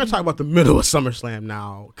SummerSlam, but we're gonna talk about the middle of SummerSlam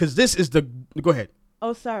now, because this is the. Go ahead.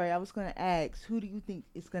 Oh, sorry, I was gonna ask, who do you think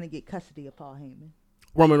is gonna get custody of Paul Heyman?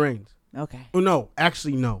 Roman Reigns. Okay. Oh no,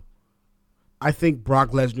 actually no. I think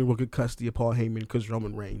Brock Lesnar will get custody of Paul Heyman because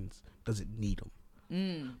Roman Reigns doesn't need him.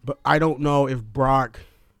 But I don't know if Paul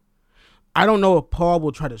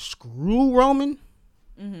will try to screw Roman,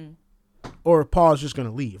 or if Paul's just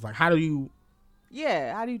gonna leave. Like, how do you?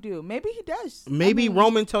 Yeah, how do you do? Maybe he does. Maybe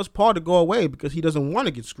Roman tells Paul to go away because he doesn't want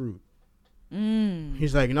to get screwed.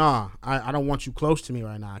 He's like, nah, I don't want you close to me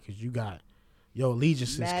right now because you got your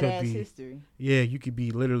allegiances Mad could ass be history. Yeah, you could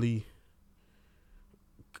be literally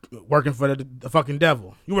working for the fucking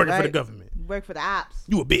devil. You working for the government. You work for the ops.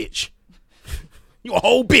 You a bitch. You a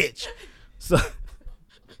whole bitch.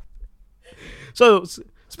 So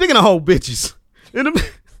speaking of whole bitches, in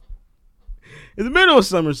the middle of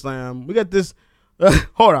SummerSlam, we got this.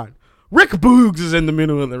 Hold on, Rick Boogs is in the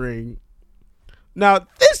middle of the ring. Now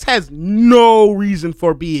this has no reason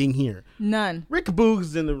for being here. None. Rick Boogs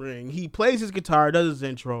is in the ring. He plays his guitar, does his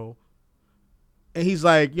intro. And he's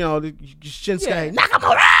like, Shinsuke,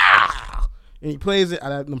 Nakamura! And he plays it.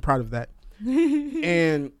 I'm proud of that.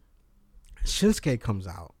 And Shinsuke comes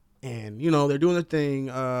out. And, they're doing the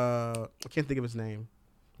thing. I can't think of his name.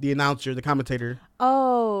 The announcer, the commentator.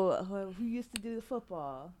 Oh, who used to do the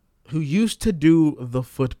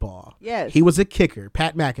football? Yes. He was a kicker.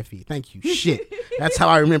 Pat McAfee. Thank you. Shit. That's how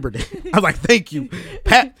I remembered it. I was like, thank you.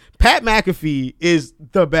 Pat McAfee is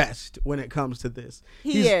the best when it comes to this.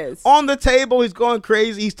 He's is. On the table. He's going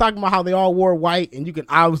crazy. He's talking about how they all wore white, and you can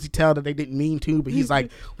obviously tell that they didn't mean to, but he's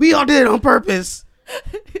like, we all did it on purpose.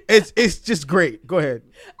 It's just great. Go ahead.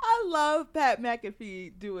 I love Pat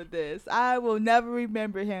McAfee doing this. I will never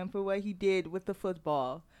remember him for what he did with the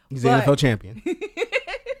football. He's the NFL champion.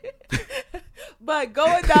 But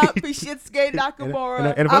going out for Shinsuke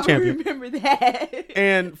Nakamura, I remember that.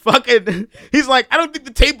 And fucking, he's like, I don't think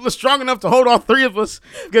the table is strong enough to hold all three of us,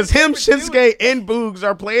 because him, Shinsuke, and Boogs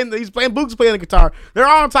are playing. Boogs playing the guitar. They're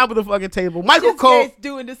all on top of the fucking table. Michael Cole's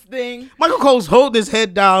doing this thing. Michael Cole's holding his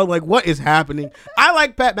head down. Like, what is happening? I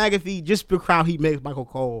like Pat McAfee just because how he makes Michael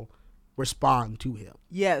Cole respond to him.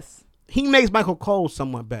 Yes. he makes Michael Cole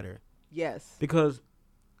somewhat better. Yes. Because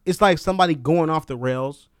it's like somebody going off the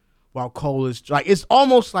rails while Cole is like, it's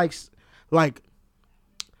almost like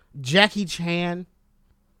Jackie Chan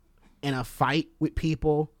in a fight with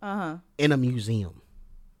people in a museum.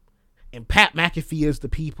 And Pat McAfee is the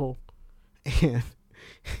people.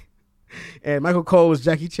 And Michael Cole is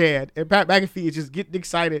Jackie Chan. And Pat McAfee is just getting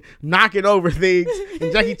excited, knocking over things.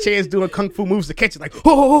 And Jackie Chan's doing kung fu moves to catch it. Like,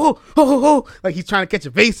 like he's trying to catch a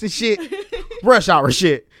vase and shit. Rush hour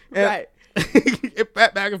shit. And, right. and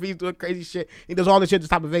Pat McAfee's doing crazy shit. He does all this shit to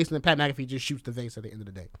stop a vase. And then Pat McAfee just shoots the vase at the end of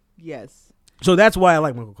the day. Yes. So that's why I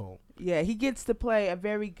like Michael Cole. Yeah, he gets to play a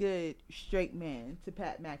very good straight man to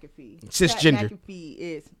Pat McAfee. Cisgender.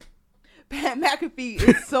 Pat McAfee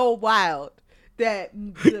is so wild that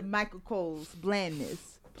the Michael Cole's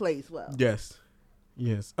blandness plays well. Yes.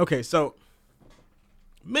 Okay, so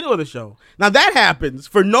middle of the show. Now that happens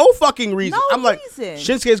for no fucking reason. Like,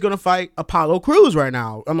 Shinsuke's gonna fight Apollo Crews right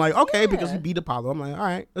now. I'm like, okay, because he beat Apollo. I'm like, all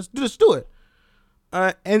right, let's do it.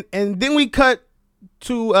 And then we cut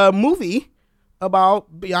to a movie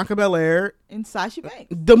about Bianca Belair and Sasha Banks.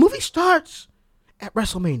 The movie starts at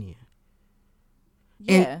WrestleMania.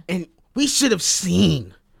 Yeah. And we should have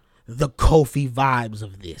seen the Kofi vibes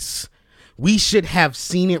of this. We should have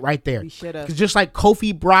seen it right there. We should have. Because just like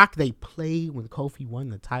Kofi Brock, they played when Kofi won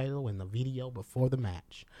the title in the video before the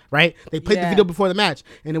match, right? They played the video before the match,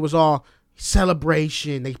 and it was all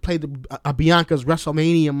celebration. They played a Bianca's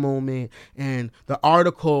WrestleMania moment, and the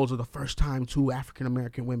articles of the first time 2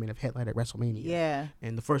 African-American women have headlined WrestleMania. Yeah.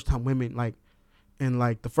 And the first time women,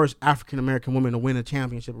 the first African-American woman to win a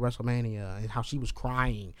championship at WrestleMania, and how she was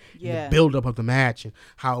crying. Yeah. And the build-up of the match, and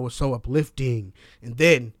how it was so uplifting. And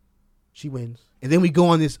then she wins. And then we go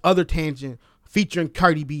on this other tangent featuring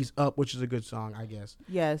Cardi B's Up, which is a good song, I guess.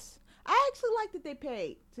 Yes. I actually like that they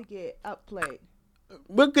paid to get Up played.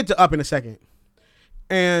 We'll get to Up in a second.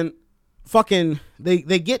 And fucking, they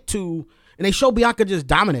get to, and they show Bianca just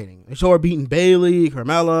dominating. They show her beating Bayley,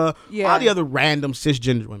 Carmella, all the other random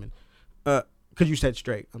cisgender women. Because you said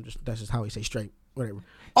straight. That's just how we say straight. Whatever.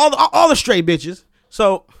 All the straight bitches.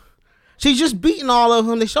 So she's just beating all of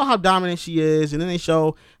them. They show how dominant she is, and then they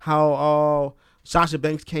show how Sasha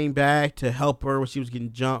Banks came back to help her when she was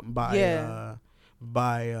getting jumped by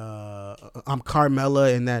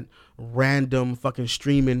Carmella and that random fucking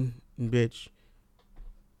streaming bitch.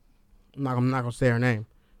 I'm not gonna say her name.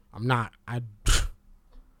 She's not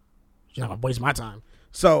gonna waste my time.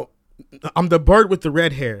 So I'm the bird with the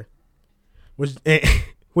red hair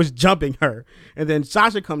was jumping her, and then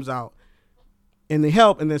Sasha comes out and they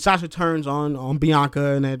help, and then Sasha turns on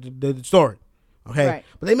Bianca and the story. Okay, right.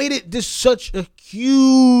 But they made it just such a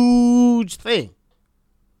huge thing.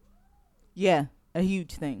 Yeah, a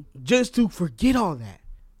huge thing. Just to forget all that.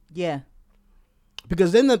 Yeah.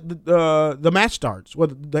 Because then the match starts. Well,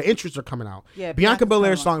 the entrants are coming out. Yeah. Bianca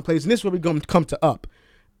Belair's song plays, and this is where we come to Up.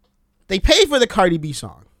 They pay for the Cardi B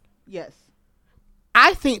song. Yes.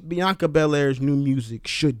 I think Bianca Belair's new music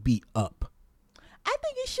should be Up. I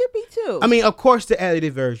think it should be too. I mean, of course, the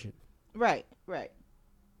edited version. Right.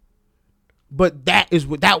 But that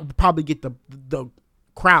would probably get the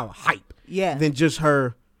crowd hype. Yeah. Than just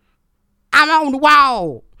her, I'm on the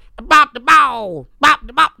wall, bop the ball, bop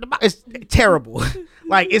the bop. It's terrible.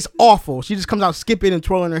 Like, it's awful. She just comes out skipping and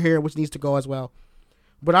twirling her hair, which needs to go as well.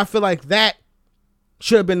 But I feel like that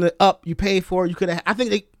should have been the Up you paid for. You could have. I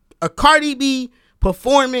think a Cardi B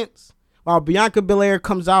performance while Bianca Belair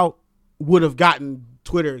comes out would have gotten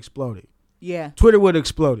Twitter exploded. Yeah. Twitter would have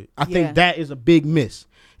exploded. I think that is a big miss,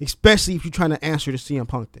 especially if you're trying to answer the CM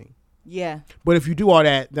Punk thing. Yeah. But if you do all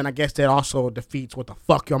that, then I guess that also defeats what the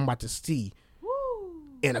fuck I'm about to see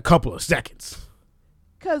in a couple of seconds.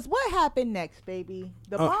 Because what happened next, baby?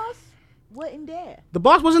 The boss wasn't there. The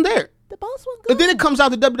boss wasn't there. The boss was good. And then it comes out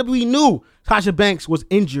that WWE knew Sasha Banks was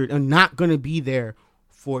injured and not going to be there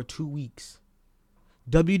for 2 weeks.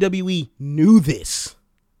 WWE knew this.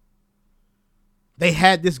 They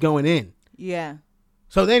had this going in. Yeah.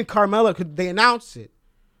 So then Carmella, they announced it,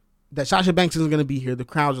 that Sasha Banks isn't going to be here. The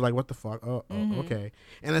crowds are like, what the fuck? Okay.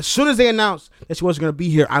 And as soon as they announced that she wasn't going to be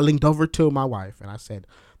here, I linked over to my wife and I said,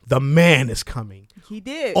 the man is coming. He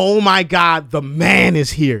did. Oh my God, the man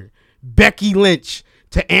is here. Becky Lynch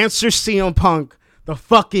to answer CM Punk. The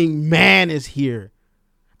fucking man is here.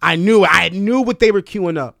 I knew what they were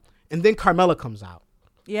queuing up. And then Carmella comes out.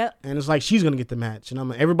 Yep. And it's like, she's going to get the match.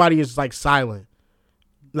 And everybody is like silent.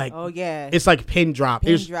 Like, oh yeah, it's like pin drop.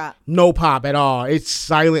 There's no pop at all. It's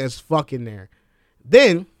silent as fuck in there.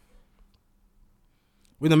 Then,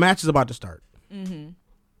 when the match is about to start,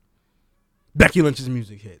 Becky Lynch's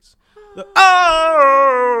music hits.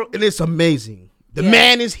 And it's amazing. The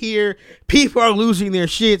man is here. People are losing their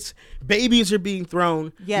shits. Babies are being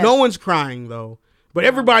thrown. Yes. No one's crying, though. But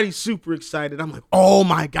everybody's super excited. I'm like, oh,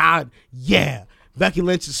 my God. Yeah. Becky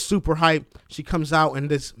Lynch is super hyped. She comes out in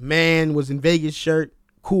this man was in Vegas shirt.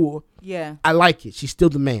 Cool. Yeah. I like it. She's still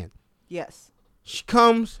the man. Yes. She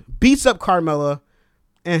comes, beats up Carmella,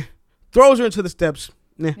 and throws her into the steps.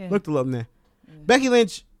 Looked a little nah. Yeah. Becky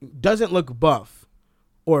Lynch doesn't look buff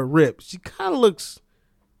or ripped. She kind of looks...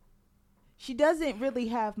 She doesn't really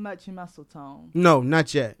have much muscle tone. No,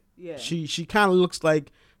 not yet. Yeah. She kind of looks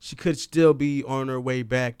like she could still be on her way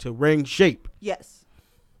back to ring shape. Yes.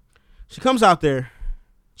 She comes out there.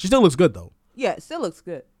 She still looks good, though. Yeah, it still looks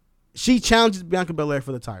good. She challenges Bianca Belair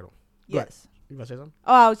for the title. Yes. You going to say something?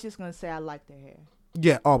 Oh, I was just going to say I liked her hair.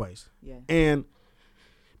 Yeah, always. Yeah. And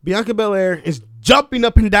Bianca Belair is jumping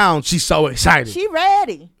up and down. She's so excited. She's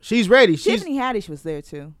ready. She's ready. Tiffany Haddish was there,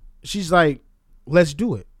 too. She's like, let's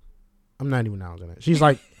do it. I'm not even announcing it. She's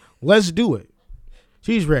like, let's do it.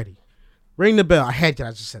 She's ready. Ring the bell. I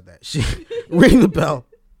just said that. Ring the bell.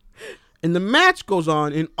 And the match goes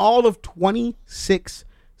on in all of 26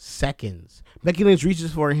 seconds. Becky Lynch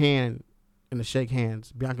reaches for her hand and to shake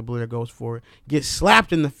hands. Bianca Belair goes for it. Gets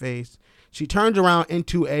slapped in the face. She turns around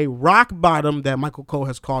into a rock bottom that Michael Cole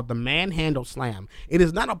has called the manhandle slam. It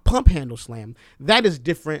is not a pump handle slam. That is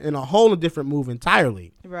different and a whole different move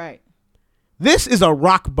entirely. Right. This is a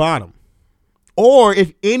rock bottom. Or,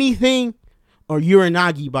 if anything, a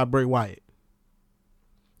Uranagi by Bray Wyatt.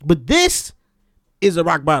 But this is a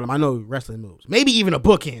rock bottom. I know wrestling moves. Maybe even a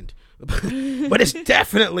bookend. But it's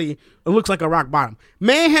definitely, it looks like a rock bottom.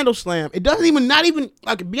 Manhandle slam. It doesn't even, not even,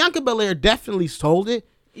 like Bianca Belair definitely sold it.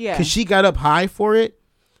 Yeah. Because she got up high for it.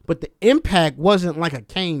 But the impact wasn't like a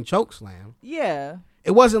Kane choke slam. Yeah.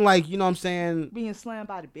 It wasn't like, you know what I'm saying? Being slammed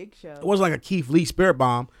by the Big Show. It wasn't like a Keith Lee spirit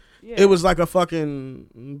bomb. Yeah. It was like a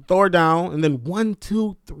fucking Thor down and then 1,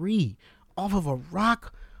 2, 3 off of a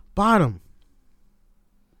rock bottom.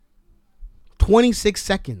 26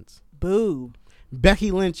 seconds. Boo.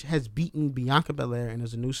 Becky Lynch has beaten Bianca Belair and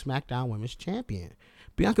is a new SmackDown Women's Champion.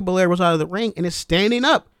 Bianca Belair was out of the ring and is standing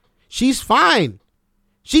up. She's fine.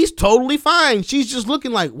 She's totally fine. She's just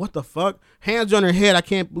looking like, what the fuck? Hands on her head. I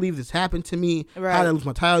can't believe this happened to me. Right. How did I lose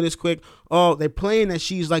my title this quick? Oh, they're playing that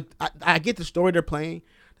she's like, I get the story they're playing,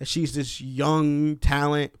 that she's this young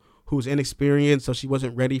talent who's inexperienced, so she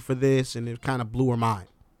wasn't ready for this, and it kind of blew her mind.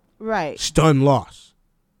 Right. Stun loss.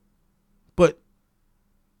 But,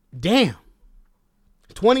 damn.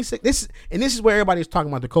 26. This is where everybody is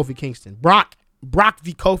talking about the Kofi Kingston. Brock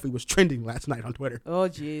v. Kofi was trending last night on Twitter. Oh,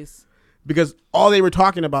 jeez. Because all they were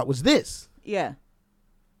talking about was this. Yeah.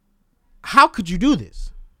 How could you do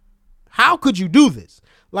this? How could you do this?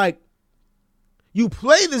 Like, you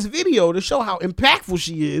play this video to show how impactful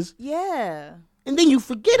she is. Yeah. And then you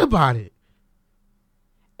forget about it.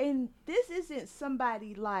 And this isn't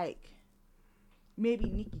somebody like maybe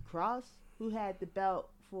Nikki Cross, who had the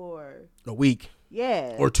belt for a week.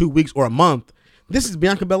 Yeah. Or 2 weeks or a month. This is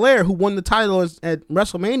Bianca Belair, who won the title at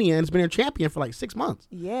WrestleMania and has been her champion for like 6 months.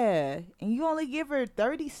 Yeah. And you only give her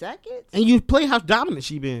 30 seconds? And you play how dominant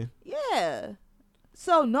she been. Yeah.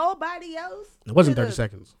 So nobody else? It wasn't 30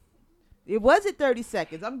 seconds. It wasn't 30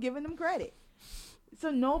 seconds. I'm giving them credit.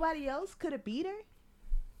 So nobody else could have beat her?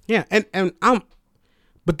 Yeah.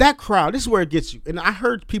 But that crowd, this is where it gets you. And I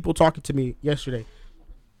heard people talking to me yesterday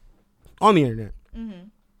on the internet. Mm-hmm.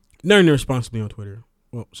 They're irresponsibly on Twitter.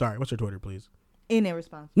 Well, sorry. What's your Twitter, please?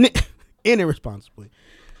 Irresponsibly.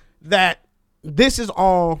 That this is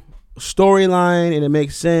all storyline and it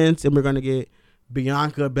makes sense, and we're going to get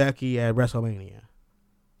Bianca Becky at WrestleMania.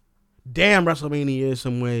 Damn, WrestleMania is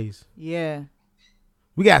some ways. Yeah.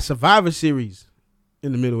 We got Survivor Series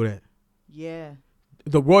in the middle of that. Yeah.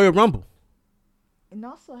 The Royal Rumble. And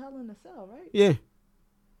also Hell in a Cell, right? Yeah.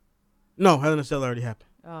 No, Hell in a Cell already happened.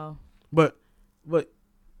 Oh. But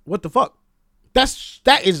what the fuck?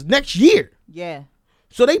 That is next year. Yeah.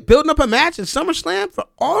 So they building up a match in SummerSlam for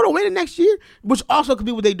all the way to next year, which also could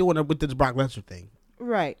be what they doing with this Brock Lesnar thing.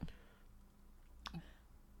 Right.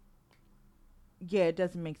 Yeah, it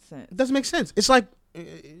doesn't make sense. It doesn't make sense. It's like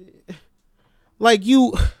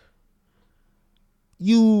you,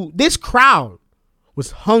 this crowd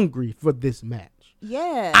was hungry for this match.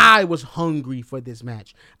 Yeah. I was hungry for this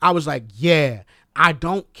match. I was like, yeah, I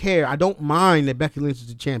don't care. I don't mind that Becky Lynch is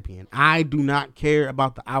the champion. I do not care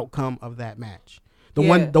about the outcome of that match. The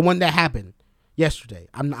one that happened yesterday.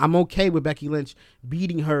 I'm okay with Becky Lynch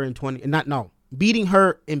beating her in beating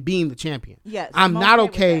her and being the champion. Yes. I'm not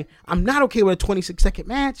okay. I'm not okay with a 26-second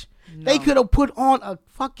match. No. They could have put on a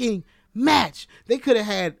fucking match. They could have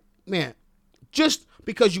had, man, just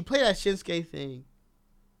because you play that Shinsuke thing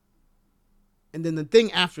And then the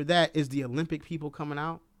thing after that is the Olympic people coming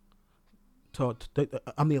out.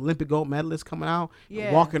 I'm the Olympic gold medalists coming out,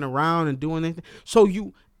 walking around and doing anything. So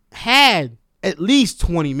you had at least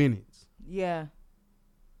 20 minutes. Yeah.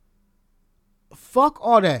 Fuck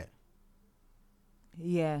all that.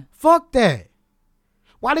 Yeah. Fuck that.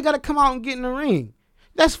 Why they gotta come out and get in the ring?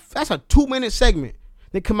 That's a 2-minute segment.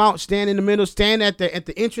 They come out, stand in the middle, stand at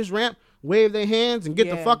the entrance ramp, wave their hands, and get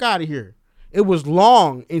the fuck out of here. It was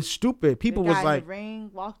long and stupid. People was like, in the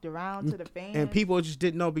ring, walked around to the fans, and people just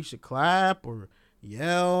didn't know if we should clap or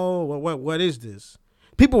yell. What is this?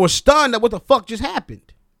 People were stunned at what the fuck just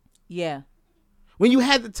happened. Yeah. When you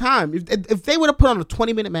had the time, if they would have put on a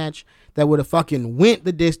 20-minute match that would have fucking went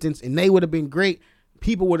the distance and they would have been great,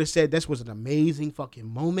 people would have said this was an amazing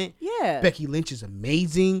fucking moment. Yeah. Becky Lynch is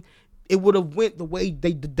amazing. It would have went the way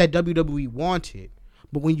that WWE wanted.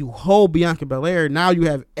 But when you hold Bianca Belair, now you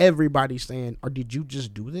have everybody saying, "Or did you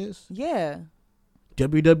just do this?" Yeah.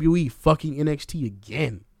 WWE fucking NXT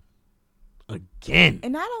again.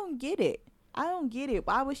 And I don't get it.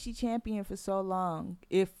 Why was she champion for so long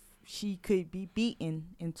if she could be beaten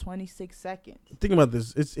in 26 seconds? Think about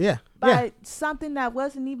this. It's by something that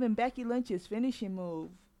wasn't even Becky Lynch's finishing move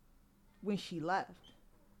when she left.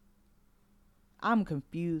 I'm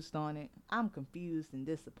confused on it. I'm confused and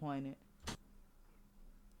disappointed.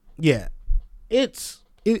 Yeah, it's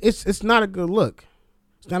not a good look.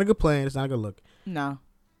 It's not a good plan. It's not a good look. No.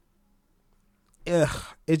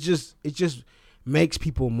 It just makes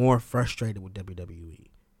people more frustrated with WWE,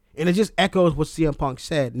 and it just echoes what CM Punk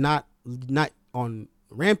said, not on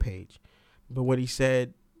Rampage, but what he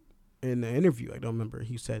said in the interview. I don't remember.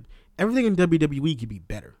 He said everything in WWE could be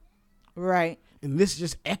better. Right. And this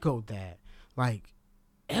just echoed that. Like,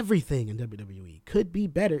 everything in WWE could be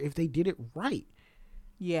better if they did it right.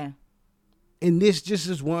 Yeah. And this just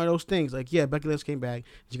is one of those things. Like, yeah, Becky Lynch came back.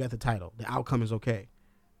 She got the title. The outcome is okay.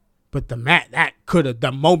 But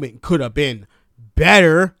the moment could have been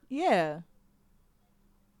better. Yeah.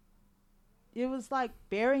 It was like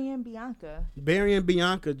burying Bianca. Burying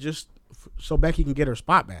Bianca just so Becky can get her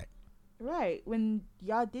spot back. Right. When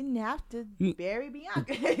y'all didn't have to bury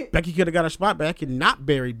Bianca. Becky could have got her spot back and not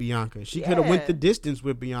buried Bianca. She could have went the distance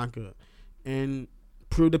with Bianca and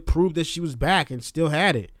proved that she was back and still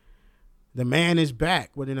had it. The man is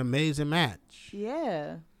back with an amazing match.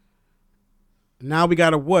 Yeah. Now we got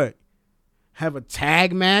to have a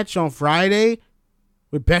tag match on Friday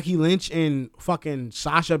with Becky Lynch and fucking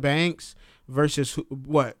Sasha Banks versus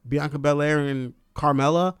Bianca Belair and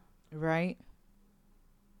Carmella. Right.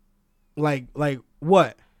 Like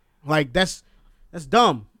what? Like that's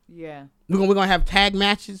dumb. Yeah. We're gonna have tag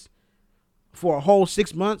matches for a whole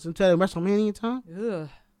 6 months until WrestleMania time. Ugh.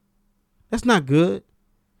 That's not good.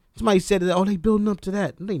 Somebody said that. Oh, they building up to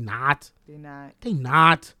that. They not. They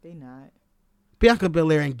not. Bianca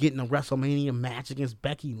Belair ain't getting a WrestleMania match against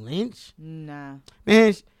Becky Lynch. Nah.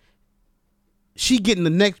 Man, she getting the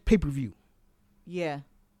next pay-per-view. Yeah.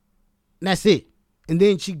 And that's it. And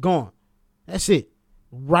then she gone. That's it.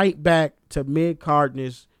 Right back to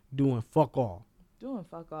mid-cardness doing fuck all.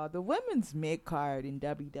 The women's mid-card in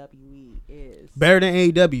WWE is better than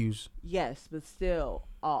AEW's. Yes, but still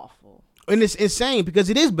awful. And it's insane because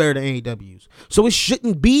it is better than AEW's. So it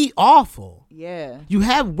shouldn't be awful. Yeah. You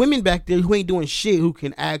have women back there who ain't doing shit who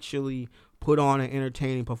can actually put on an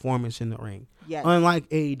entertaining performance in the ring. Yes. Unlike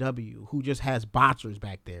AEW, who just has botchers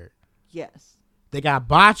back there. Yes. They got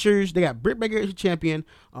botchers. They got Britt Baker as champion,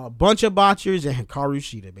 a bunch of botchers, and Hikaru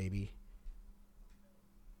Shida, baby.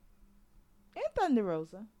 And Thunder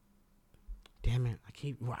Rosa. Damn it.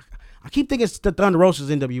 I keep thinking it's the Thunder Rosa's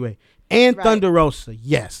NWA. And right. Thunder Rosa.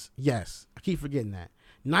 Yes. I keep forgetting that.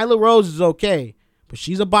 Nyla Rose is okay, but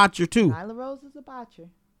she's a botcher too. Nyla Rose is a botcher.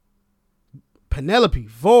 Penelope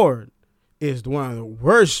Ford is one of the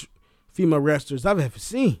worst female wrestlers I've ever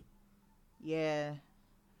seen. Yeah.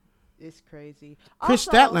 It's crazy. Chris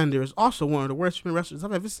Statlander is also one of the worst female wrestlers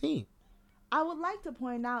I've ever seen. I would like to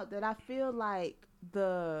point out that I feel like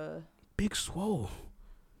the Big Swole.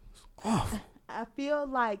 Awful. I feel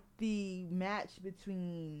like the match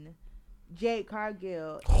between Jade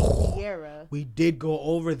Cargill and Sierra. We did go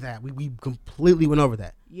over that. We completely went over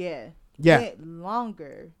that. Yeah. Went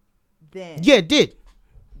longer than. Yeah, it did.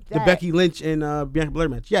 The Becky Lynch and Bianca Belair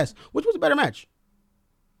match. Yes. Which was a better match?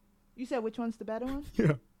 You said which one's the better one?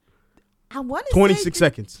 Yeah. I want to 26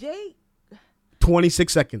 seconds. Jade.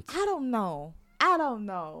 26 seconds. I don't know.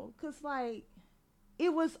 Because, like,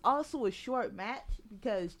 it was also a short match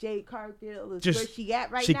because Jade Cargill is where she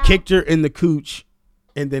at right now. She kicked her in the cooch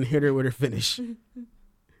and then hit her with her finish.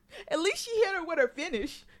 At least she hit her with her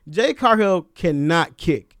finish. Jade Cargill cannot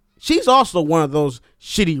kick. She's also one of those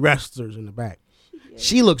shitty wrestlers in the back.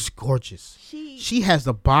 She looks gorgeous. She has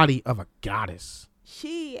the body of a goddess.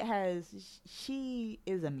 She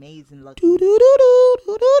is amazing looking.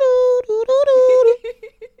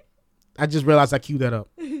 I just realized I queued that up.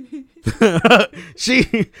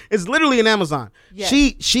 It's literally an Amazon. Yes.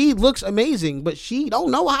 She looks amazing, but she don't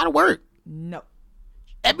know how to work. No.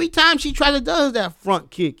 Every time she tries to does that front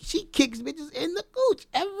kick, she kicks bitches in the gooch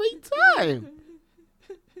every time.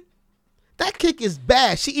 That kick is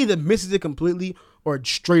bad. She either misses it completely or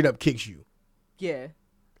straight up kicks you. Yeah.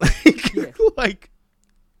 Like,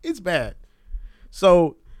 it's bad.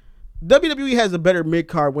 So WWE has a better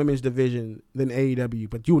mid-card women's division than AEW,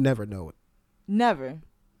 but you'll never know it. Never.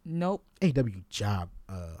 Nope. AEW job.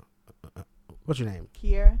 What's your name?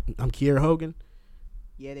 Kiera. I'm Kiera Hogan.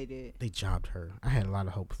 Yeah, they did. They jobbed her. I had a lot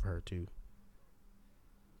of hope for her too.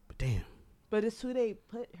 But damn. But it's who they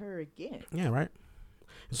put her against. Yeah, right.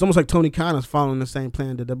 It's almost like Tony Khan is following the same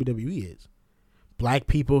plan that WWE is. Black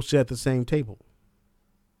people sit at the same table.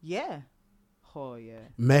 Yeah. Oh, yeah.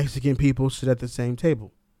 Mexican people sit at the same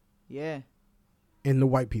table. Yeah. And the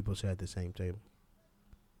white people sit at the same table.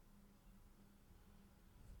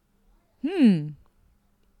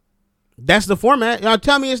 That's the format. Y'all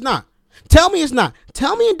tell me it's not. Tell me it's not.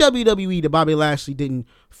 Tell me in WWE that Bobby Lashley didn't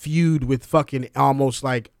feud with fucking almost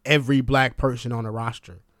like every black person on the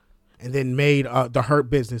roster. And then made the Hurt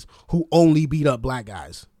Business, who only beat up black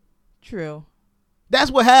guys. True. That's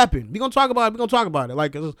what happened. We're going to talk about it.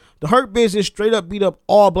 Like, the Hurt Business straight up beat up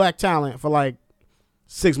all black talent for like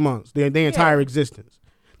 6 months, their entire existence.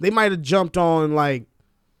 They might have jumped on like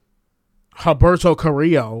Humberto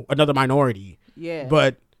Carrillo, another minority. Yeah.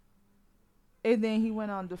 But. And then he went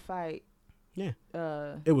on to fight. Yeah.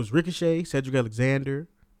 It was Ricochet, Cedric Alexander.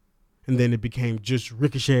 And then it became just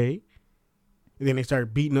Ricochet. And then they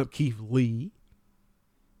started beating up Keith Lee.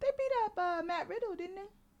 They beat up Matt Riddle, didn't they?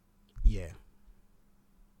 Yeah.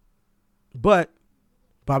 But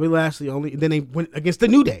Bobby Lashley then they went against the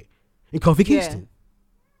New Day and Kofi Kingston.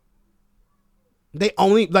 They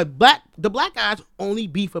only the black guys only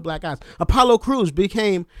beef with black guys. Apollo Crews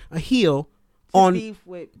became a heel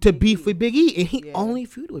to beef with Big E, and he only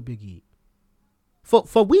feuded with Big E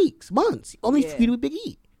for weeks, months. He only feuded with Big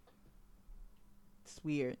E. It's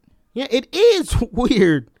weird. Yeah, it is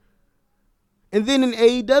weird. And then in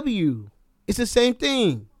AEW, it's the same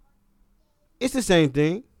thing. It's the same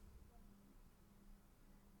thing.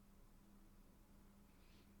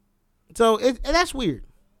 So that's weird.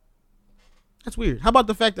 That's weird. How about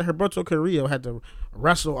the fact that Humberto Carrillo had to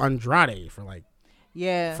wrestle Andrade for like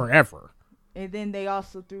forever? And then they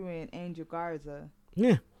also threw in Angel Garza.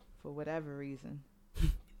 Yeah. For whatever reason.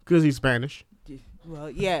 Because he's Spanish. Well,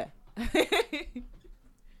 yeah.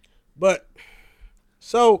 But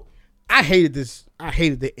so I hated this. I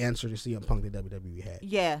hated the answer to CM Punk that WWE had.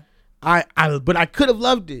 Yeah. But I could have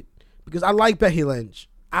loved it because I like Becky Lynch.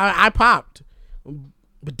 I popped.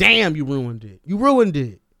 But damn, you ruined it. You ruined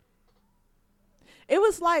it. It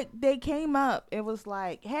was like they came up. It was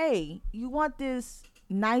like, hey, you want this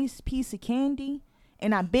nice piece of candy?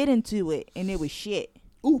 And I bit into it, and it was shit.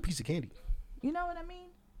 Ooh, piece of candy. You know what I mean?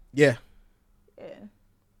 Yeah. Yeah.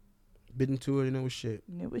 Bit into it, and it was shit.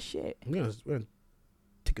 And it was shit. We're gonna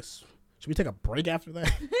take a. Should we take a break after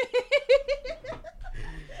that?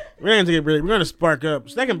 We're gonna take a break. We're gonna spark up.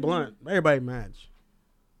 Second blunt. Everybody match.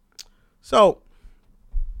 So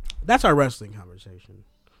that's our wrestling conversation.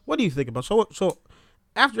 What do you think about so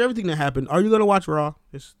after everything that happened, are you gonna watch Raw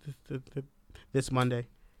this Monday?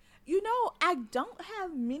 You know, I don't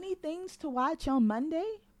have many things to watch on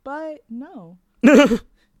Monday, but no.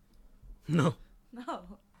 No.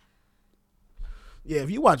 Yeah,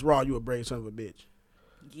 if you watch Raw, you a brave son of a bitch.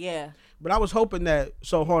 Yeah. But I was hoping that.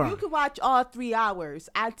 So hold on. You could watch all 3 hours.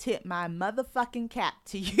 I tip my motherfucking cap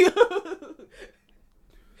to you.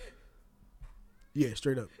 Yeah,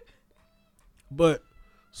 straight up. But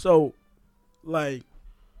so, like,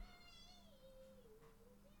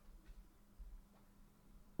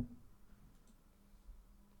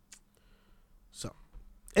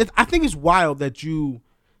 I think it's wild that AEW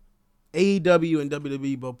and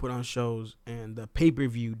WWE both put on shows, and the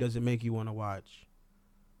pay-per-view doesn't make you want to watch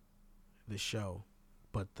the show,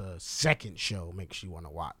 but the second show makes you want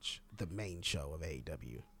to watch the main show of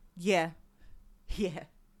AEW. Yeah. Do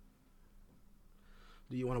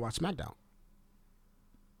you want to watch SmackDown?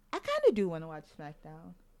 I kind of do want to watch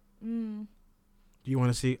SmackDown. Do you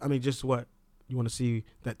want to see? I mean, just what? You want to see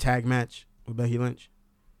that tag match with Becky Lynch,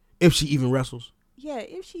 if she even wrestles? Yeah,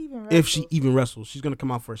 if she even wrestles. She's gonna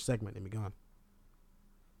come out for a segment and be gone.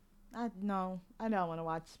 I don't want to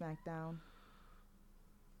watch SmackDown.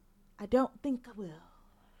 I don't think I will.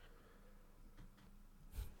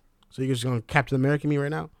 So you're just gonna Captain America me right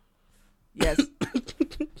now? Yes.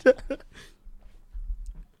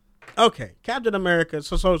 Okay, Captain America.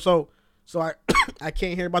 So I I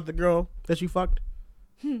can't hear about the girl that you fucked.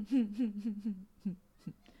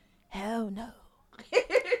 Hell no.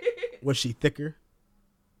 Was she thicker?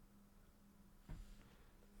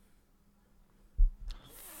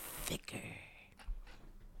 Thicker.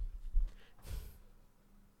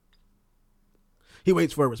 He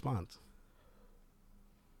waits for a response.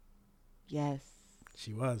 Yes.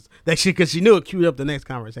 She was. Because she knew it queued up the next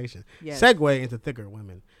conversation. Yes. Segue into thicker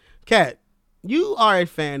women. Kat, you are a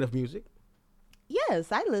fan of music.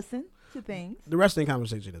 Yes, I listen to things. The wrestling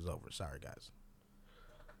conversation is over. Sorry, guys.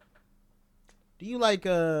 Do you like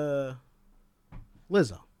Lizzo?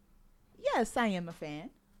 Yes, I am a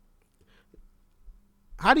fan.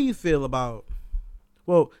 How do you feel about?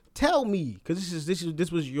 Well, tell me, because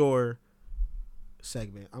this was your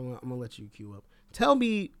segment. I'm gonna let you cue up. Tell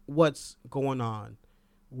me what's going on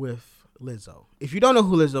with Lizzo. If you don't know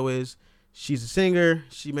who Lizzo is, she's a singer.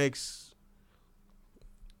 She makes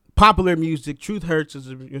popular music. Truth Hurts. She's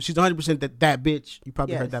 100% that bitch. You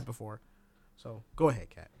probably heard that before. So go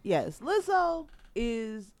ahead, Kat. Yes, Lizzo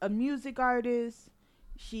is a music artist.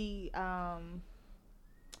 She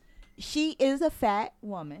is a fat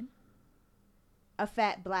woman, a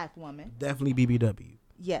fat black woman. Definitely BBW.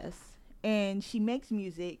 Yes, and she makes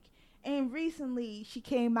music. And recently, she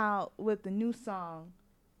came out with a new song.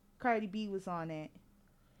 Cardi B was on it,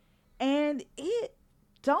 and it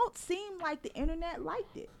don't seem like the internet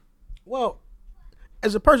liked it. Well,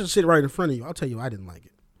 as a person sitting right in front of you, I'll tell you I didn't like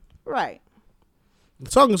it. Right. The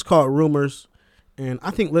song is called Rumors, and I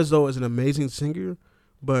think Lizzo is an amazing singer,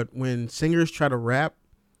 but when singers try to rap,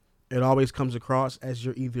 it always comes across as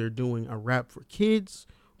you're either doing a rap for kids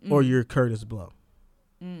or you're Curtis Blow.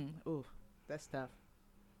 Ooh, that's tough.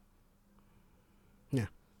 Yeah.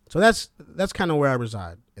 So that's kind of where I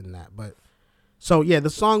reside in that. But so yeah, the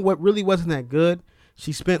song really wasn't that good.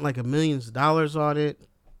 She spent like $1 million on it.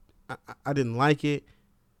 I didn't like it.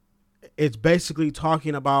 It's basically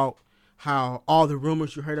talking about how all the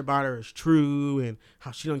rumors you heard about her is true and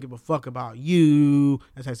how she don't give a fuck about you.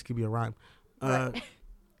 That's actually could be a rhyme. Right.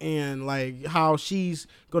 And like how she's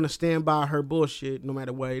going to stand by her bullshit no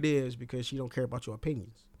matter what it is because she don't care about your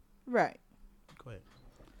opinions. Right. Go ahead.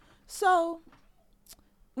 So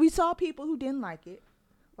we saw people who didn't like it,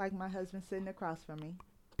 like my husband sitting across from me.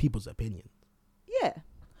 People's opinions. Yeah.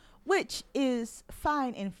 Which is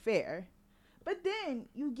fine and fair. But then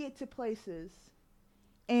you get to places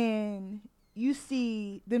and you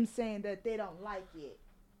see them saying that they don't like it.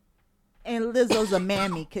 And Lizzo's a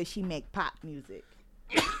mammy because she make pop music.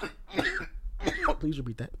 Please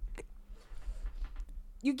repeat that.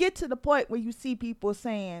 You get to the point where you see people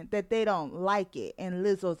saying that they don't like it and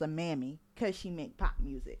Lizzo's a mammy because she make pop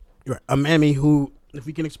music. Right. A mammy who, if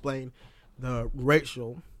we can explain the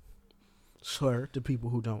racial slur to people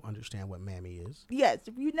who don't understand what mammy is. Yes,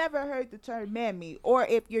 if you never heard the term mammy or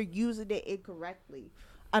if you're using it incorrectly,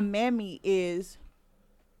 a mammy is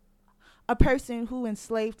a person who in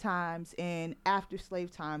slave times and after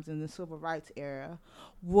slave times in the civil rights era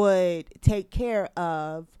would take care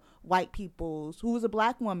of white people's, who was a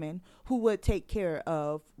black woman who would take care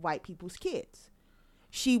of white people's kids.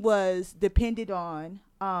 She was depended on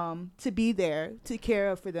to be there to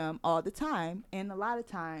care for them all the time. And a lot of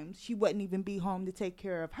times she wouldn't even be home to take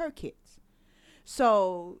care of her kids.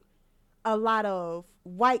 So a lot of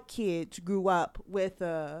white kids grew up with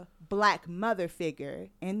a black mother figure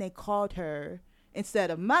and they called her,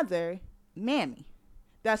 instead of mother, mammy.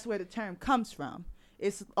 That's where the term comes from.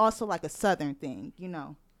 It's also like a Southern thing, you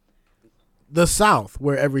know. The South,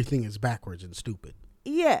 where everything is backwards and stupid.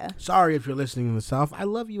 Yeah. Sorry if you're listening in the South. I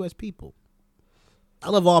love you as people. I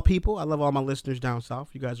love all people. I love all my listeners down South.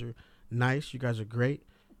 You guys are nice. You guys are great.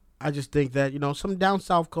 I just think that, some down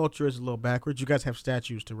South culture is a little backwards. You guys have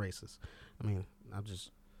statues to racists. I mean, I'm just,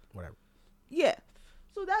 whatever. Yeah.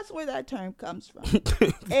 So that's where that term comes from.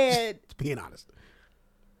 And being honest.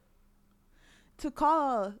 To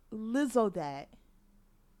call Lizzo that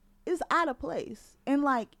is out of place. And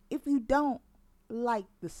like, if you don't like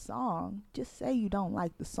the song, just say you don't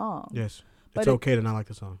like the song. Yes. It's okay to not like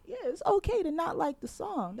the song. Yeah, it's okay to not like the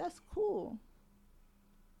song. That's cool.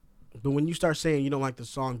 But when you start saying you don't like the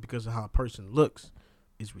song because of how a person looks,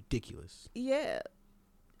 it's ridiculous. Yeah.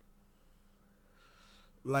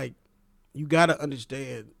 Like, you got to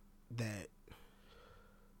understand that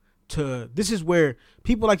this is where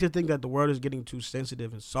people like to think that the world is getting too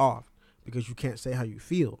sensitive and soft because you can't say how you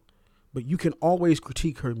feel. But you can always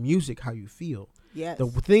critique her music how you feel. Yes. The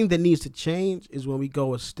thing that needs to change is when we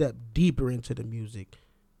go a step deeper into the music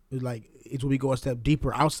it's when we go a step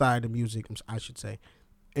deeper outside the music, I should say,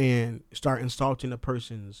 and start insulting a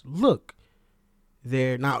person's look.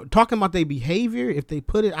 They're now talking about their behavior. If they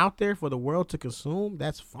put it out there for the world to consume,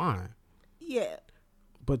 that's fine. Yeah.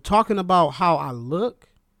 But talking about how I look,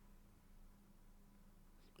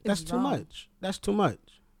 that's too much. That's too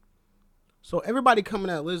much. So everybody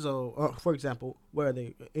coming at Lizzo, for example, where are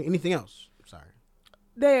they? Anything else? Sorry.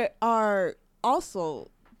 They are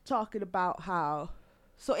also talking about how,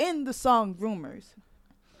 so in the song Rumors,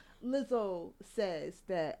 Lizzo says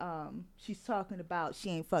that she's talking about she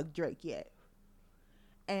ain't fucked Drake yet.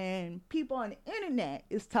 And people on the internet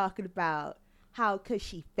is talking about how because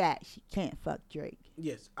she fat, she can't fuck Drake.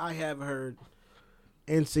 Yes, I have heard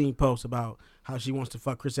and seen posts about how she wants to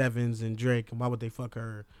fuck Chris Evans and Drake, and why would they fuck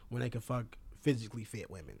her when they can fuck physically fit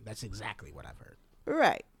women? That's exactly what I've heard.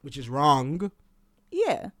 Right. Which is wrong.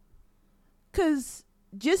 Yeah. Because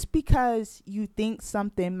just because you think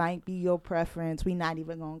something might be your preference, we're not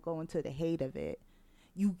even going to go into the hate of it.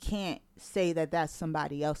 You can't say that that's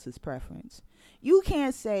somebody else's preference. You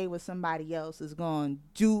can't say what somebody else is going to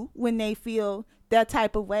do when they feel that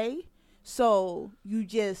type of way. So you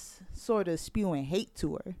just sort of spewing hate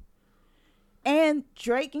to her. And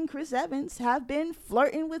Drake and Chris Evans have been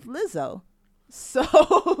flirting with Lizzo.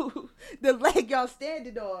 So the leg y'all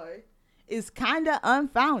standing on is kind of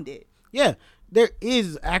unfounded. Yeah, there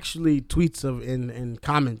is actually tweets of and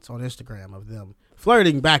comments on Instagram of them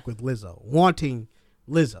flirting back with Lizzo, wanting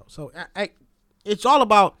Lizzo. So it's all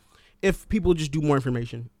about if people just do more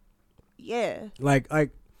information. Yeah. Like,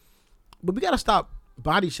 but we gotta stop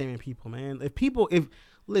body shaming people, man.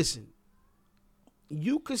 Listen,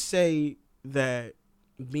 you could say that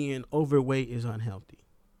being overweight is unhealthy,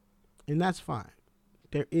 and that's fine.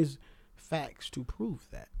 There is facts to prove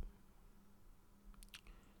that.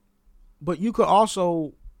 But you could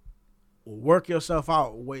also work yourself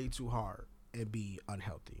out way too hard and be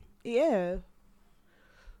unhealthy. Yeah.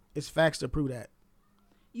 It's facts to prove that.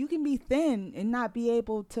 You can be thin and not be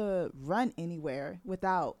able to run anywhere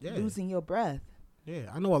without losing your breath.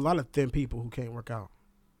 Yeah, I know a lot of thin people who can't work out.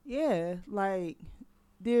 Yeah, like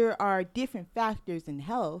there are different factors in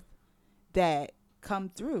health that come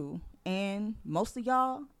through, and most of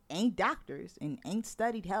y'all ain't doctors and ain't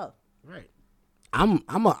studied health. Right. I'm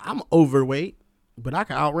overweight, but I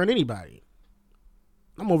can outrun anybody.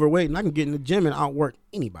 I'm overweight and I can get in the gym and outwork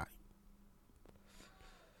anybody.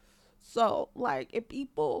 So, like, if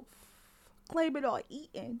people claim it on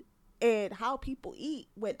eating and how people eat,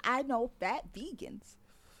 when I know fat vegans.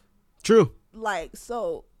 True. Like,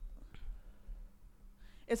 so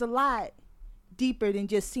it's a lot deeper than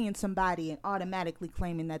just seeing somebody and automatically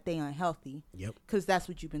claiming that they unhealthy. Yep. Because that's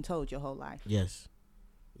what you've been told your whole life. Yes.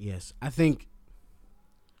 I think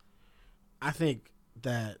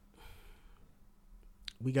that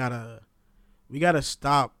we gotta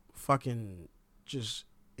stop fucking just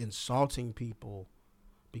insulting people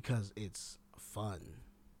because it's fun.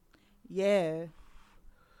 Yeah.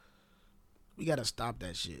 We gotta stop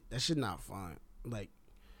that shit. That shit not fun. Like,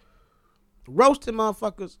 roasting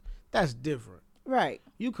motherfuckers, that's different. Right.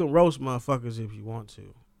 You can roast motherfuckers if you want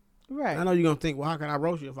to. Right. I know you're gonna think, well, how can I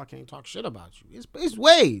roast you if I can't talk shit about you? It's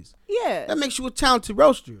ways. Yeah. That makes you a talented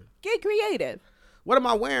roaster. Get creative. What am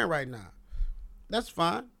I wearing right now? That's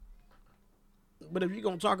fine. But if you're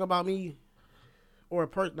gonna talk about me or a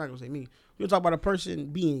person, not gonna say me, you're gonna talk about a person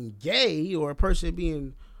being gay or a person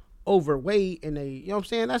being overweight and you know what I'm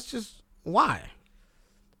saying? That's just why.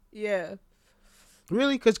 Yeah.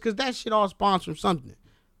 Really? Cause that shit all spawns from something.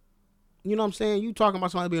 You know what I'm saying? You talking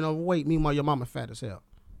about somebody being overweight, meanwhile your mama fat as hell.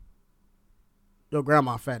 Your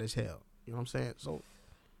grandma fat as hell. You know what I'm saying? So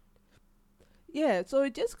yeah, so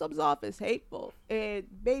it just comes off as hateful and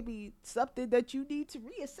maybe something that you need to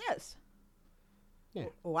reassess. Yeah.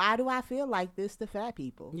 Why do I feel like this to fat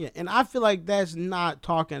people? Yeah, and I feel like that's not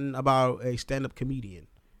talking about a stand-up comedian.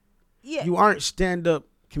 Yeah. You aren't stand-up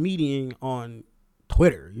comedian on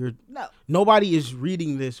Twitter. No. Nobody is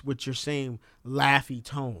reading this with your same laughy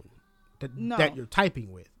tone that you're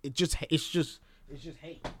typing with. It's just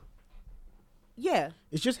hate. Yeah.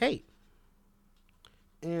 It's just hate.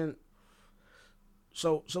 And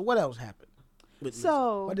so what else happened? What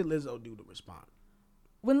did Lizzo do to respond?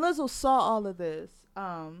 When Lizzo saw all of this,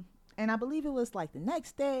 and I believe it was like the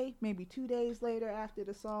next day, maybe 2 days later after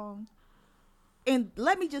the song. And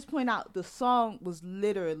let me just point out, the song was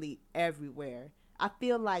literally everywhere. I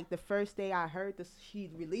feel like the first day I heard this, she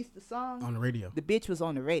released the song on the radio. The bitch was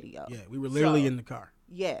on the radio. Yeah, we were literally in the car.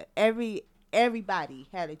 Yeah, everybody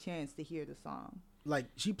had a chance to hear the song. Like,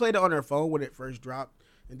 she played it on her phone when it first dropped,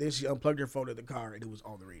 and then she unplugged her phone in the car, and it was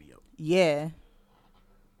on the radio. Yeah.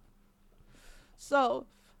 So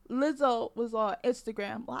Lizzo was on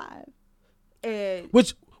Instagram Live, and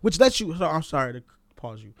which lets you. I'm sorry to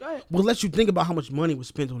pause you. Go ahead. Well, lets you think about how much money was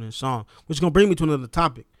spent on this song, which is gonna bring me to another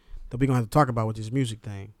topic that we're gonna have to talk about with this music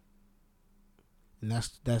thing. And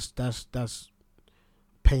that's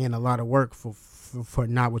paying a lot of work for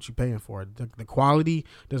not what you're paying for. The quality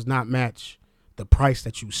does not match the price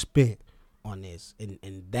that you spent on this, and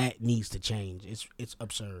that needs to change. It's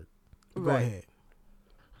absurd. Go ahead.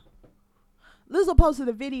 Lizzo posted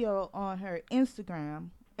a video on her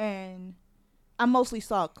Instagram, and I mostly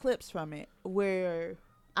saw clips from it where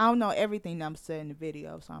I don't know everything that I'm saying in the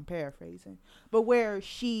video, so I'm paraphrasing, but where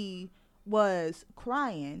she was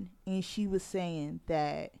crying and she was saying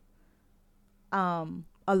that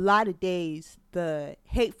a lot of days the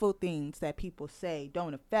hateful things that people say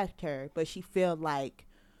don't affect her, but she feel like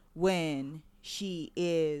when she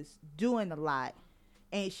is doing a lot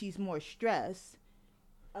and she's more stressed,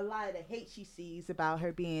 a lot of the hate she sees about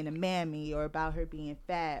her being a mammy or about her being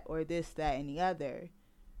fat or this, that, and the other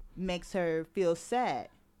makes her feel sad.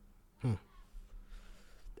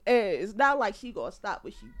 It's not like she gonna stop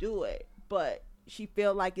what she doing, but she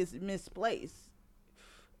feel like it's misplaced.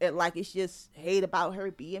 Like it's just hate about her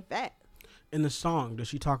being fat. In the song, does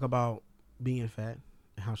she talk about being fat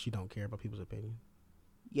and how she don't care about people's opinion?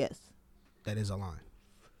 Yes. That is a line.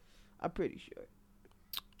 I'm pretty sure.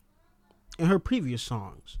 In her previous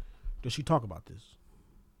songs, does she talk about this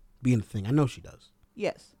being a thing? I know she does.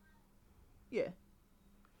 Yes. Yeah.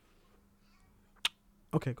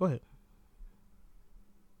 Okay, go ahead.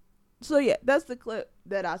 So yeah, that's the clip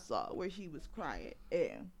that I saw where she was crying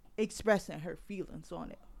and expressing her feelings on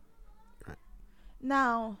it. Right.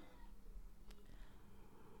 Now,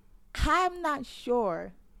 I'm not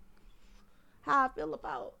sure how I feel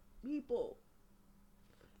about people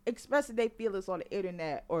expressing their feelings on the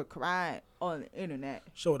internet or crying on the internet.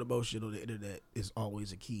 Showing emotion on the internet is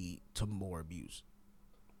always a key to more abuse.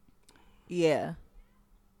 Yeah.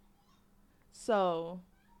 So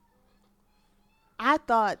I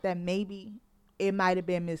thought that maybe it might have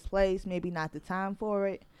been misplaced, maybe not the time for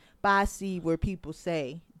it. But I see where people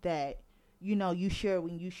say that, you know, you share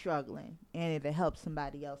when you struggling and if it helps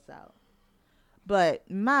somebody else out. But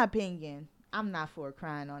in my opinion, I'm not for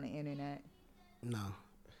crying on the internet. No.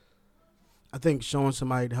 I think showing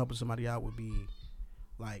somebody, helping somebody out would be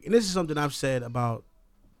like, and this is something I've said about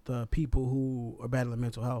the people who are battling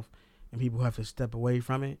mental health and people who have to step away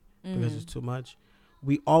from it because it's too much.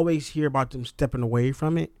 We always hear about them stepping away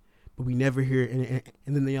from it, but we never hear,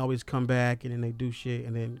 and then they always come back and then they do shit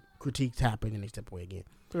and then critiques happen and they step away again.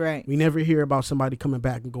 Right. We never hear about somebody coming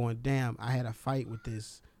back and going, damn, I had a fight with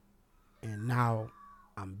this and now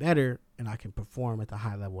I'm better and I can perform at the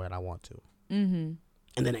high level that I want to. Mm-hmm.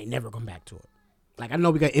 And then they never come back to it. Like, I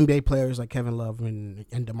know we got NBA players like Kevin Love and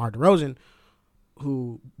DeMar DeRozan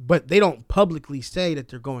but they don't publicly say that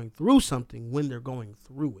they're going through something when they're going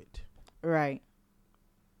through it. Right.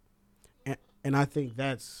 And I think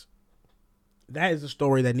that is a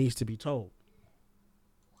story that needs to be told.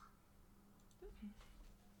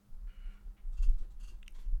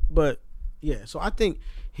 But yeah, so I think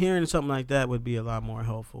hearing something like that would be a lot more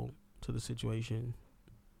helpful to the situation.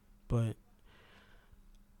 But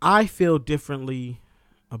I feel differently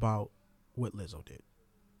about what Lizzo did.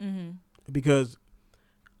 Mm-hmm. Because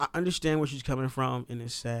I understand where she's coming from, and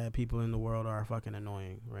it's sad. People in the world are fucking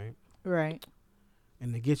annoying, right? Right.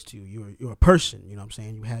 And it gets to you. You're a person, you know what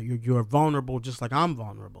I'm saying? You're vulnerable just like I'm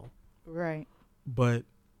vulnerable. Right. But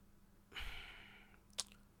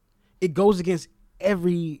it goes against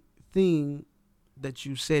everything that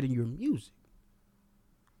you said in your music.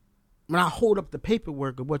 When I hold up the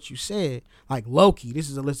paperwork of what you said, like low-key, this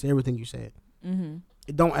is a list of everything you said. Mm-hmm.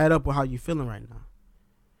 It don't add up with how you're feeling right now.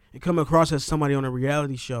 It come across as somebody on a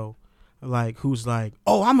reality show, like who's like,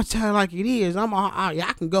 "Oh, I'm gonna tell it like it is.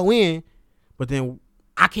 I can go in," but then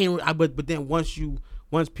I can't. But then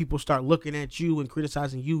once people start looking at you and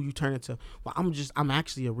criticizing you, you turn into, "Well, I'm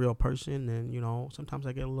actually a real person," and you know sometimes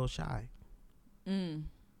I get a little shy.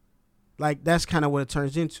 Like that's kind of what it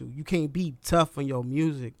turns into. You can't be tough on your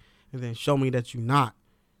music and then show me that you're not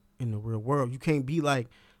in the real world. You can't be like,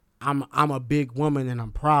 I'm a big woman and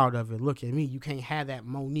I'm proud of it. Look at me. You can't have that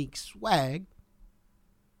Monique swag.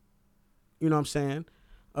 You know what I'm saying?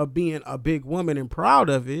 Of being a big woman and proud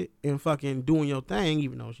of it and fucking doing your thing,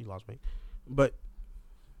 even though she lost weight. But,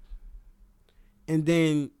 and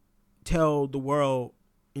then tell the world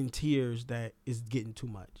in tears that it's getting too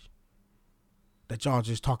much. That y'all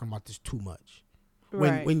just talking about this too much.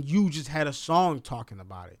 Right. When you just had a song talking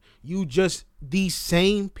about it. These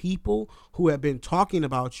same people who have been talking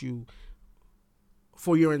about you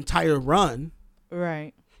for your entire run.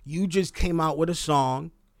 Right. You just came out with a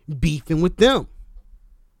song beefing with them.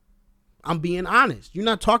 I'm being honest. You're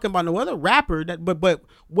not talking about no other rapper but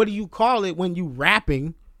what do you call it when you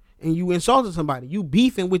rapping and you insulting somebody? You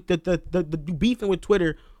beefing with you beefing with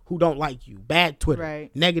Twitter who don't like you. Bad Twitter.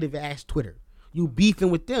 Right. Negative ass Twitter. You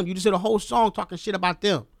beefing with them. You just did a whole song talking shit about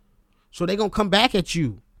them. So they're going to come back at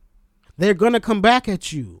you. They're going to come back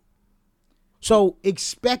at you. So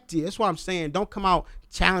expect it. That's what I'm saying. Don't come out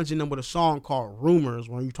challenging them with a song called Rumors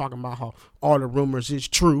when you're talking about how all the rumors is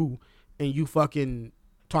true and you fucking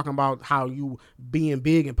talking about how you being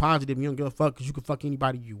big and positive and you don't give a fuck because you can fuck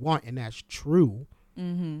anybody you want and that's true.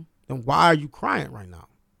 Mm-hmm. Then why are you crying right now?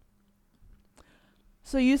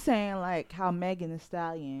 So you saying like how Megan Thee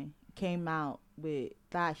Stallion came out with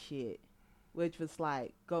that shit, which was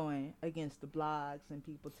like going against the blogs and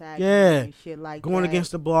people tagging her and shit like going that.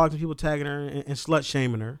 Against the blogs and people tagging her and slut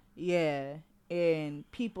shaming her. Yeah. And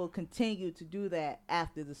people continue to do that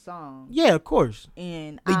after the song. Yeah, of course.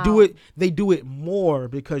 And they do it more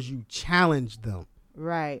because you challenge them.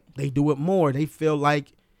 Right. They do it more. They feel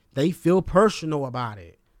personal about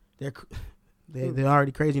it. They're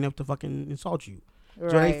already crazy enough to fucking insult you.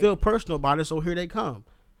 Right. So they feel personal about it, so here they come.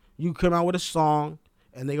 You come out with a song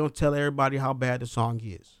and they're going to tell everybody how bad the song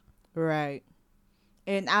is. Right.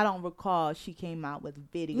 And I don't recall she came out with a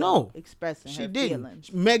video expressing her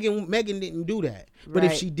feelings. Megan didn't do that. But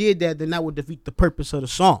if she did that, then that would defeat the purpose of the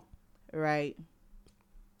song. Right.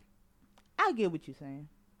 I get what you're saying.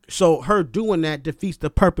 So her doing that defeats the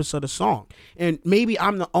purpose of the song. And maybe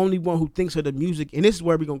I'm the only one who thinks of the music. And this is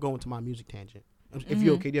where we're going to go into my music tangent. If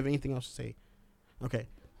you're okay, do you have anything else to say? Okay.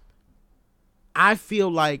 I feel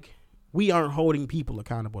like we aren't holding people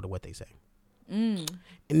accountable to what they say. In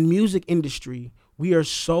the music industry, we are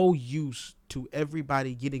so used to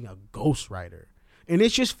everybody getting a ghostwriter. And it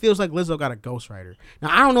just feels like Lizzo got a ghostwriter.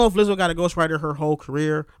 Now, I don't know if Lizzo got a ghostwriter her whole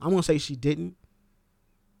career. I'm going to say she didn't.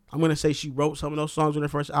 I'm going to say she wrote some of those songs on her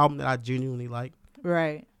first album that I genuinely like.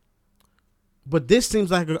 Right. But this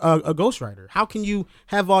seems like a ghostwriter. How can you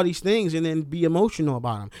have all these things and then be emotional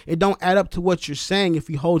about them? It don't add up to what you're saying if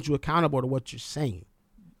he holds you accountable to what you're saying.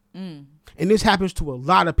 And this happens to a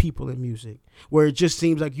lot of people in music where it just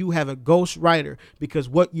seems like you have a ghostwriter because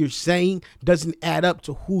what you're saying doesn't add up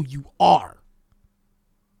to who you are.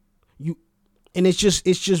 And it's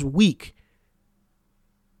just weak.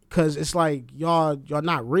 Cause it's like y'all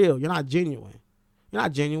not real. You're not genuine. You're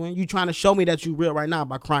not genuine. You trying to show me that you real right now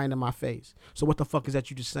by crying in my face. So what the fuck is that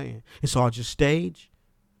you just saying? It's all just stage.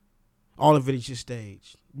 All of it is just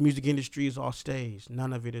stage. Music industry is all stage.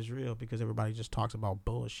 None of it is real because everybody just talks about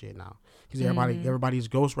bullshit now. Because everybody's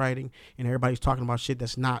ghostwriting and everybody's talking about shit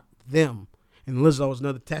that's not them. And Lizzo is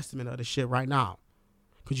another testament of the shit right now.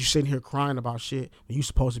 Because you're sitting here crying about shit when you're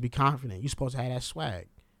supposed to be confident. You're supposed to have that swag.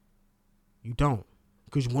 You don't.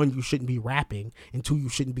 Because 1, you shouldn't be rapping. And 2, you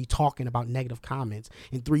shouldn't be talking about negative comments.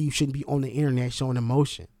 And 3, you shouldn't be on the internet showing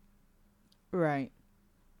emotion. Right.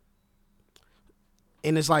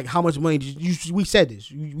 And it's like, how much money did you? We said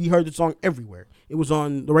this. We heard the song everywhere. It was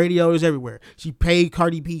on the radio. It was everywhere. She paid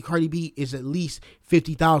Cardi B. Cardi B is at least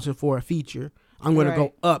 $50,000 for a feature. I'm gonna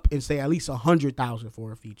go up and say at least $100,000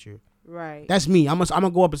 for a feature. Right. That's me. I'm gonna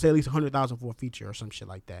go up and say at least $100,000 for a feature or some shit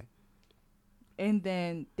like that. And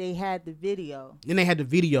then they had the video.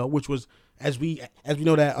 Which was as we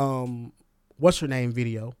know that what's her name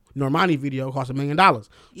video, Normani video cost $1 million. So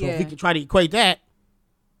if we can try to equate that.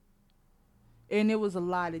 And it was a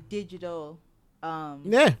lot of digital, a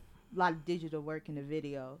lot of digital work in the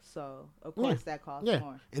video. So of course that costs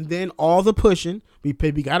more. And then all the pushing, we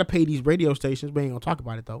gotta pay these radio stations. We ain't gonna talk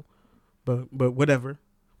about it though, but whatever.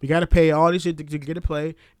 We gotta pay all this shit to get it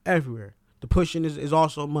played everywhere. The pushing is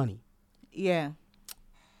also money. Yeah.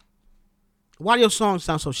 Why do your songs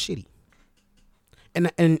sound so shitty? And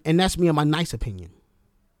that's me in my nice opinion.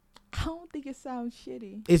 I don't think it sounds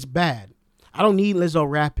shitty. It's bad. I don't need Lizzo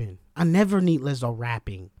rapping. I never need Lizzo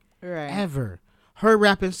rapping. Right. Ever. Her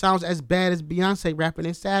rapping sounds as bad as Beyonce rapping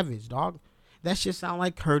in Savage, dog. That shit sound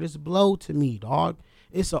like Curtis Blow to me, dog.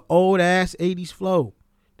 It's an old ass 80s flow.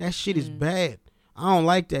 That shit is bad. I don't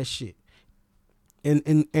like that shit.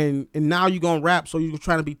 And now you gonna rap, so you're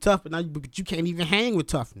trying to be tough, but you can't even hang with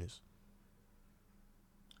toughness.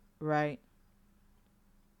 Right.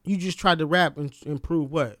 You just tried to rap and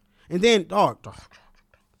prove what? And then, dog,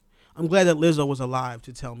 I'm glad that Lizzo was alive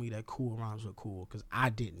to tell me that cool rhymes were cool, because I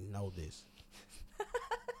didn't know this.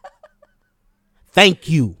 Thank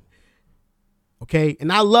you. Okay?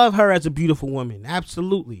 And I love her as a beautiful woman.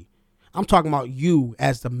 Absolutely. I'm talking about you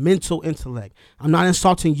as the mental intellect. I'm not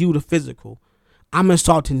insulting you, the physical. I'm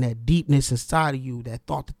insulting that deepness inside of you that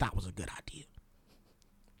thought that was a good idea.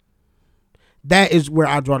 That is where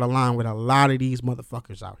I draw the line with a lot of these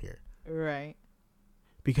motherfuckers out here. Right.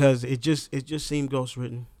 Because it just seemed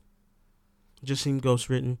ghostwritten. Just seemed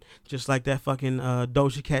ghostwritten. Just like that fucking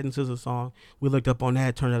Doja Cat and SZA song. We looked up on that.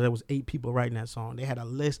 It turned out there was 8 people writing that song. They had a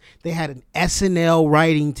list. They had an SNL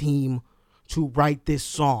writing team to write this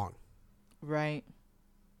song. Right.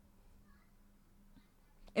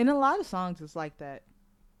 And a lot of songs is like that.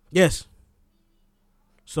 Yes.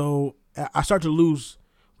 So I start to lose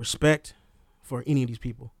respect for any of these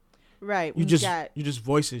people. Right. You're just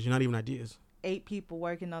voices. You're not even ideas. 8 people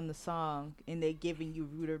working on the song, and they giving you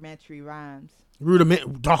rudimentary rhymes.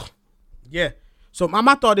 Yeah. So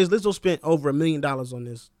my thought is Lizzo spent over $1 million on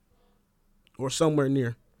this, or somewhere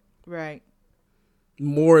near. Right.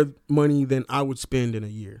 More money than I would spend in a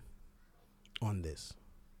year on this,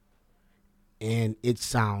 and it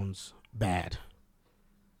sounds bad.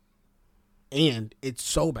 And it's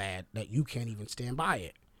so bad that you can't even stand by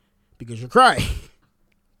it because you're crying.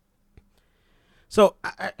 So,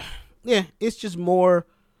 yeah, it's just more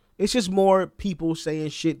people saying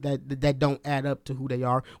shit that don't add up to who they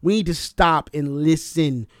are. We need to stop and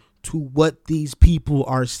listen to what these people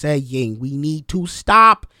are saying. We need to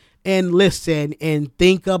stop and listen and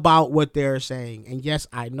think about what they're saying. And yes,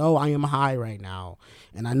 I know I am high right now,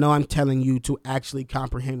 and I know I'm telling you to actually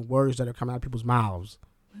comprehend words that are coming out of people's mouths.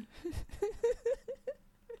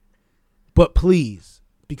 But please,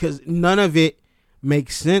 because none of it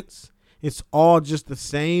makes sense. It's all just the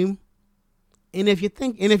same. And if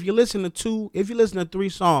you listen to 3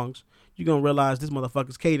 songs, you're going to realize this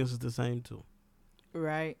motherfucker's cadence is the same too.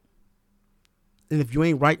 Right. And if you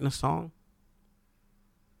ain't writing a song,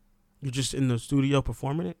 you're just in the studio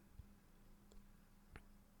performing it.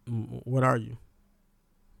 What are you?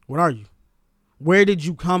 What are you? Where did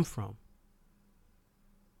you come from?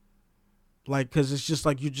 Like, because it's just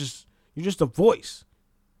like you're just a voice.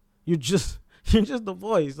 You're just a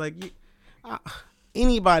voice. Like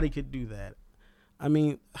anybody could do that. I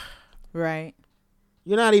mean, right.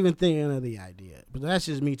 You're not even thinking of the idea. But that's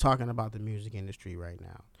just me talking about the music industry right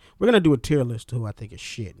now. We're gonna do a tier list to who I think is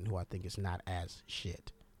shit and who I think is not as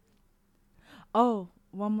shit. Oh,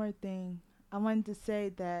 one more thing. I wanted to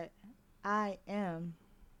say that I am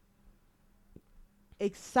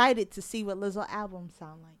excited to see what Lizzo albums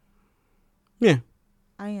sound like. Yeah.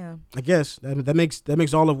 I am. I guess that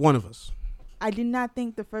makes all of one of us. I did not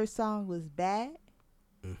think the first song was bad,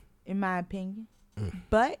 in my opinion.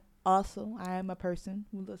 But also, I am a person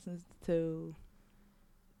who listens to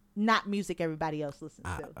not music everybody else listens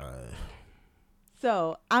to.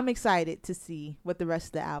 So I'm excited to see what the rest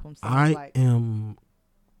of the album sounds like.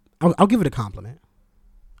 I'll give it a compliment.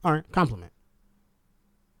 All right, compliment.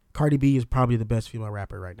 Cardi B is probably the best female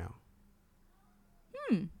rapper right now.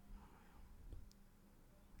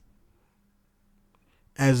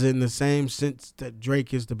 As in the same sense that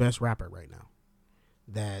Drake is the best rapper right now.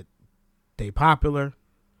 That they popular,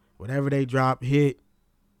 whatever they drop hit,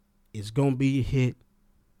 it's gonna be a hit.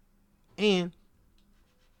 And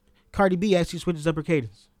Cardi B actually switches up her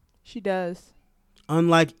cadence. She does.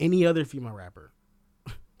 Unlike any other female rapper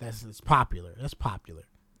that's popular. That's popular.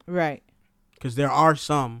 Right. Because there are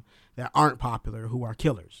some that aren't popular who are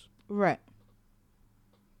killers. Right.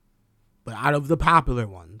 But out of the popular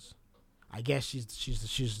ones, I guess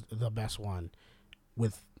she's the best one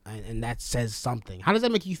with, and that says something. How does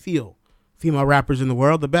that make you feel? Female rappers in the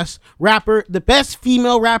world, the best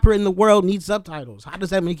female rapper in the world needs subtitles. How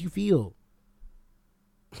does that make you feel?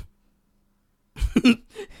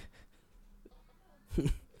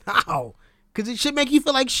 How? Because it should make you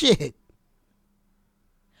feel like shit.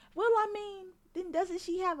 Well, I mean, then doesn't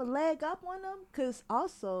she have a leg up on them? Because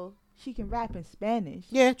also she can rap in Spanish.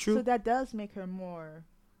 Yeah, true. So that does make her more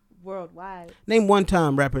worldwide. Name one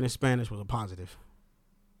time rapping in Spanish was a positive.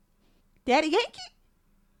 Daddy Yankee?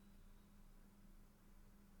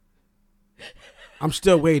 I'm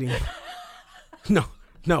still waiting. No.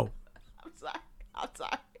 I'm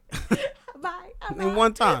sorry. Bye. Name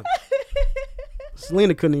one time.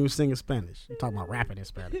 Selena couldn't even sing in Spanish. You're talking about rapping in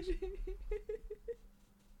Spanish.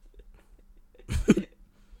 But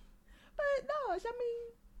no, I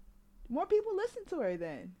mean, more people listen to her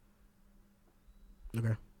then.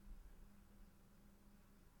 Okay.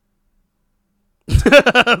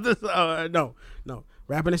 No.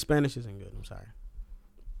 Rapping in Spanish isn't good. I'm sorry.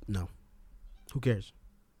 No. Who cares?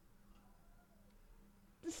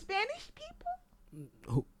 The Spanish people?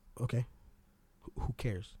 Who? Okay. Who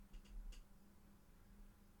cares?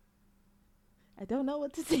 I don't know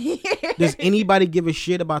what to say. Does anybody give a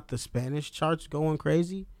shit about the Spanish charts going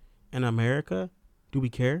crazy in America? Do we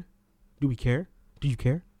care? Do we care? Do you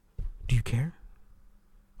care? Do you care?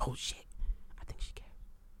 Oh shit! I think she cares.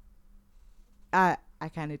 I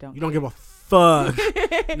kind of don't. You don't give a fuck.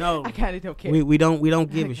 No, I kind of don't care. We don't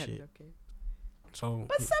give a shit. So,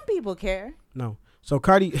 but some people care. No. So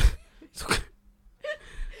Cardi.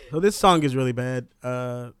 So this song is really bad.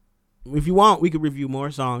 If you want, we could review more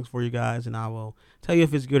songs for you guys, and I will tell you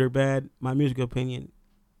if it's good or bad. My musical opinion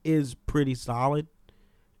is pretty solid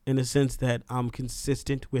in the sense that I'm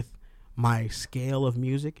consistent with my scale of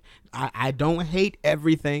music. I don't hate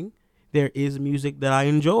everything. There is music that I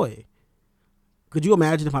enjoy. Could you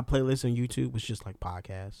imagine if my playlist on YouTube was just like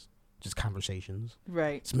podcasts, just conversations?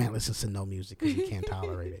 Right. This man listens to no music because he can't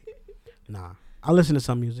tolerate it. Nah, I listen to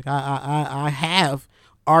some music. I have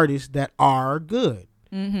artists that are good.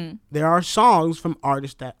 Mm-hmm. There are songs from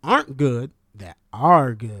artists that aren't good that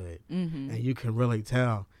are good, and you can really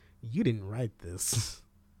tell you didn't write this.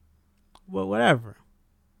 Well, whatever.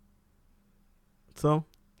 So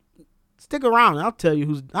stick around. I'll tell you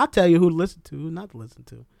who to listen to, who not to listen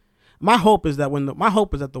to. My hope is that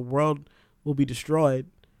the world will be destroyed,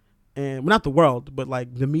 and well, not the world, but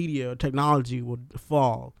like the media or technology will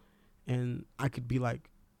fall, and I could be like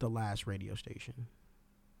the last radio station,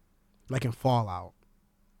 like in Fallout,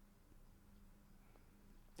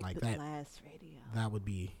 like the that. Last radio. That would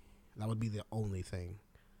be the only thing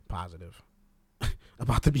positive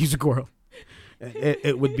about the music world.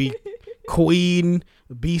 It would be Queen,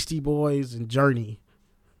 Beastie Boys, and Journey.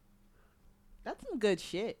 That's some good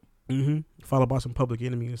shit. Mm-hmm. Followed by some Public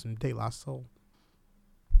Enemy and some De La Soul.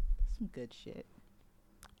 Some good shit.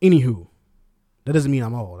 Anywho, that doesn't mean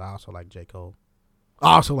I'm old. I also like J. Cole.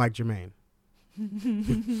 I also like Jermaine.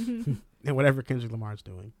 And whatever Kendrick Lamar's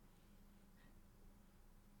doing.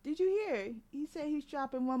 Did you hear? He said he's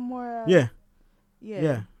dropping one more. Yeah.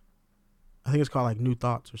 Yeah. I think it's called like New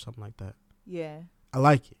Thoughts or something like that. Yeah. I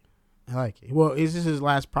like it. Well, is this his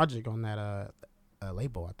last project on that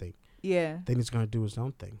label, I think. Yeah. I think he's going to do his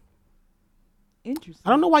own thing. Interesting. I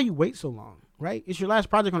don't know why you wait so long, right? It's your last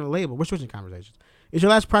project on the label. We're switching conversations. It's your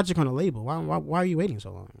last project on the label. Why are you waiting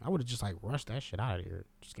so long? I would have just like rushed that shit out of here.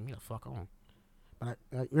 Just get me the fuck on. But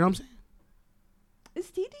you know what I'm saying? Is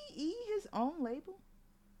TDE his own label?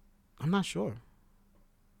 I'm not sure.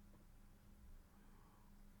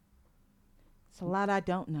 It's a lot I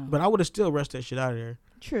don't know. But I would have still rushed that shit out of there.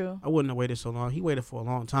 True. I wouldn't have waited so long. He waited for a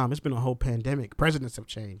long time. It's been a whole pandemic. Presidents have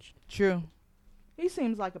changed. True. He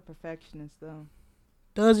seems like a perfectionist, though.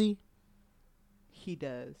 Does he? He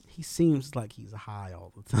does. He seems like he's high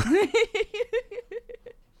all the time.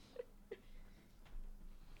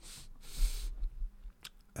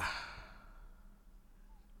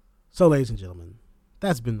 So, ladies and gentlemen,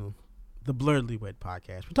 that's been the BlerdlyWeds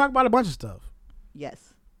podcast. We talk about a bunch of stuff.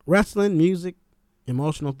 Yes. Wrestling, music,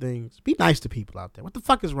 emotional things. Be nice to people out there. What the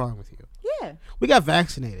fuck is wrong with you? Yeah. We got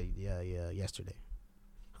vaccinated yesterday.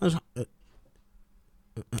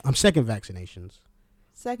 I'm second vaccinations.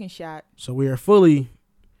 Second shot. So we are fully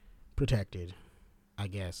protected, I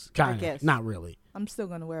guess. Kind of. guess. Not really. I'm still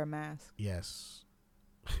going to wear a mask. Yes.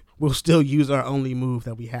 We'll still use our only move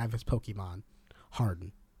that we have as Pokemon.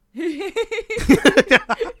 Harden.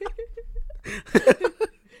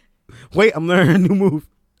 Wait, I'm learning a new move.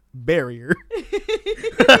 Barrier.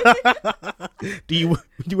 Do you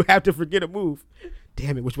have to forget a move?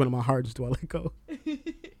 Damn it, which one of my hardens do I let go?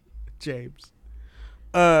 James.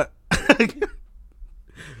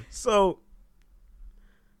 So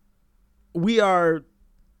we are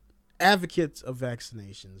advocates of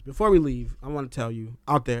vaccinations. Before we leave, I want to tell you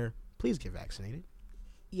out there, please get vaccinated.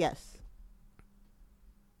 Yes.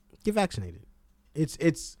 Get vaccinated.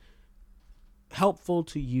 It's helpful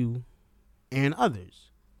to you and others.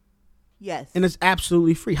 Yes. And it's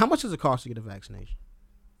absolutely free. How much does it cost to get a vaccination?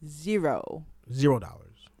 $0. $0.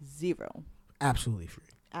 Absolutely free.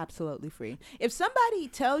 Absolutely free. If somebody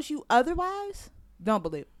tells you otherwise, don't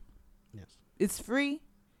believe it. Yes. It's free.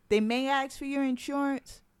 They may ask for your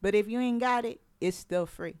insurance, but if you ain't got it, it's still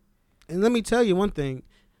free. And let me tell you one thing.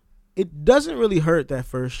 It doesn't really hurt that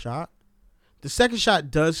first shot. The second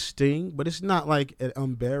shot does sting, but it's not like an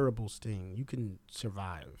unbearable sting. You can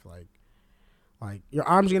survive. Like your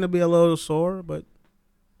arm's going to be a little sore, but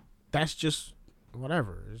that's just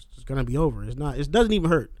whatever. It's just going to be over. It doesn't even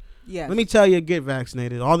hurt. Yes. Let me tell you, get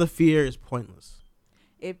vaccinated. All the fear is pointless.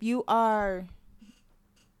 If you are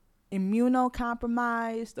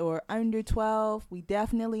immunocompromised or under 12, we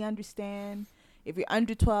definitely understand. If you're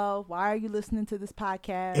under 12, why are you listening to this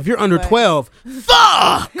podcast? If you're under 12,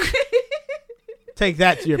 fuck! Take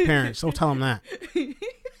that to your parents. Don't tell them that.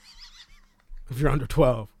 If you're under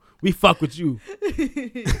 12, we fuck with you.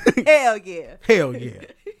 Hell yeah. Hell yeah.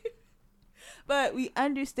 But we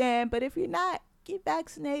understand. But if you're not, get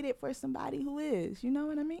vaccinated for somebody who is. You know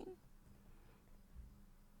what I mean?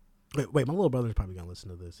 Wait, my little brother's probably gonna listen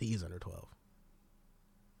to this. He is under 12.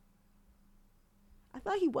 I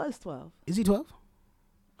thought he was 12. Is he 12?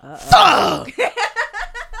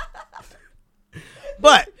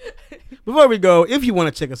 But before we go, if you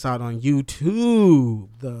want to check us out on YouTube,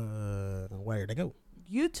 where they go?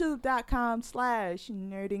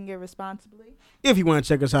 YouTube.com/nerding irresponsibly. If you want to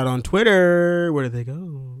check us out on Twitter, where do they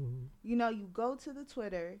go? You know, you go to the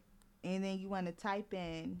Twitter and then you want to type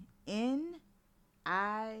in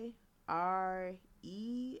NIRESPONSIBLY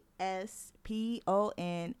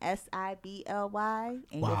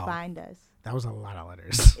and you'll find us. That was a lot of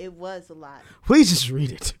letters. It was a lot. Please just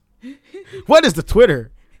read it. What is the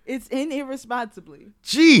Twitter? It's in irresponsibly.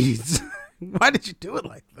 Jeez. Why did you do it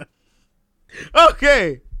like that?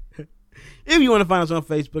 Okay. If you want to find us on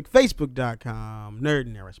Facebook, facebook.com,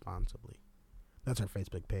 Nerding Irresponsibly. That's our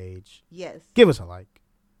Facebook page. Yes. Give us a like.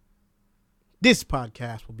 This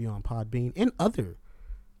podcast will be on Podbean and other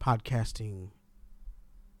podcasting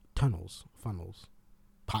funnels.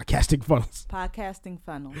 Podcasting funnels.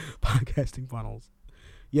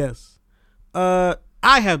 Yes. I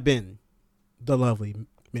have been the lovely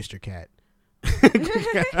Mr. Cat.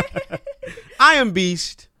 I am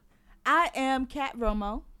Beast. I am Cat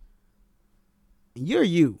Romo. You're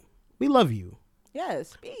you. We love you.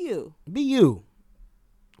 Yes, be you. Be you.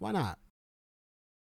 Why not?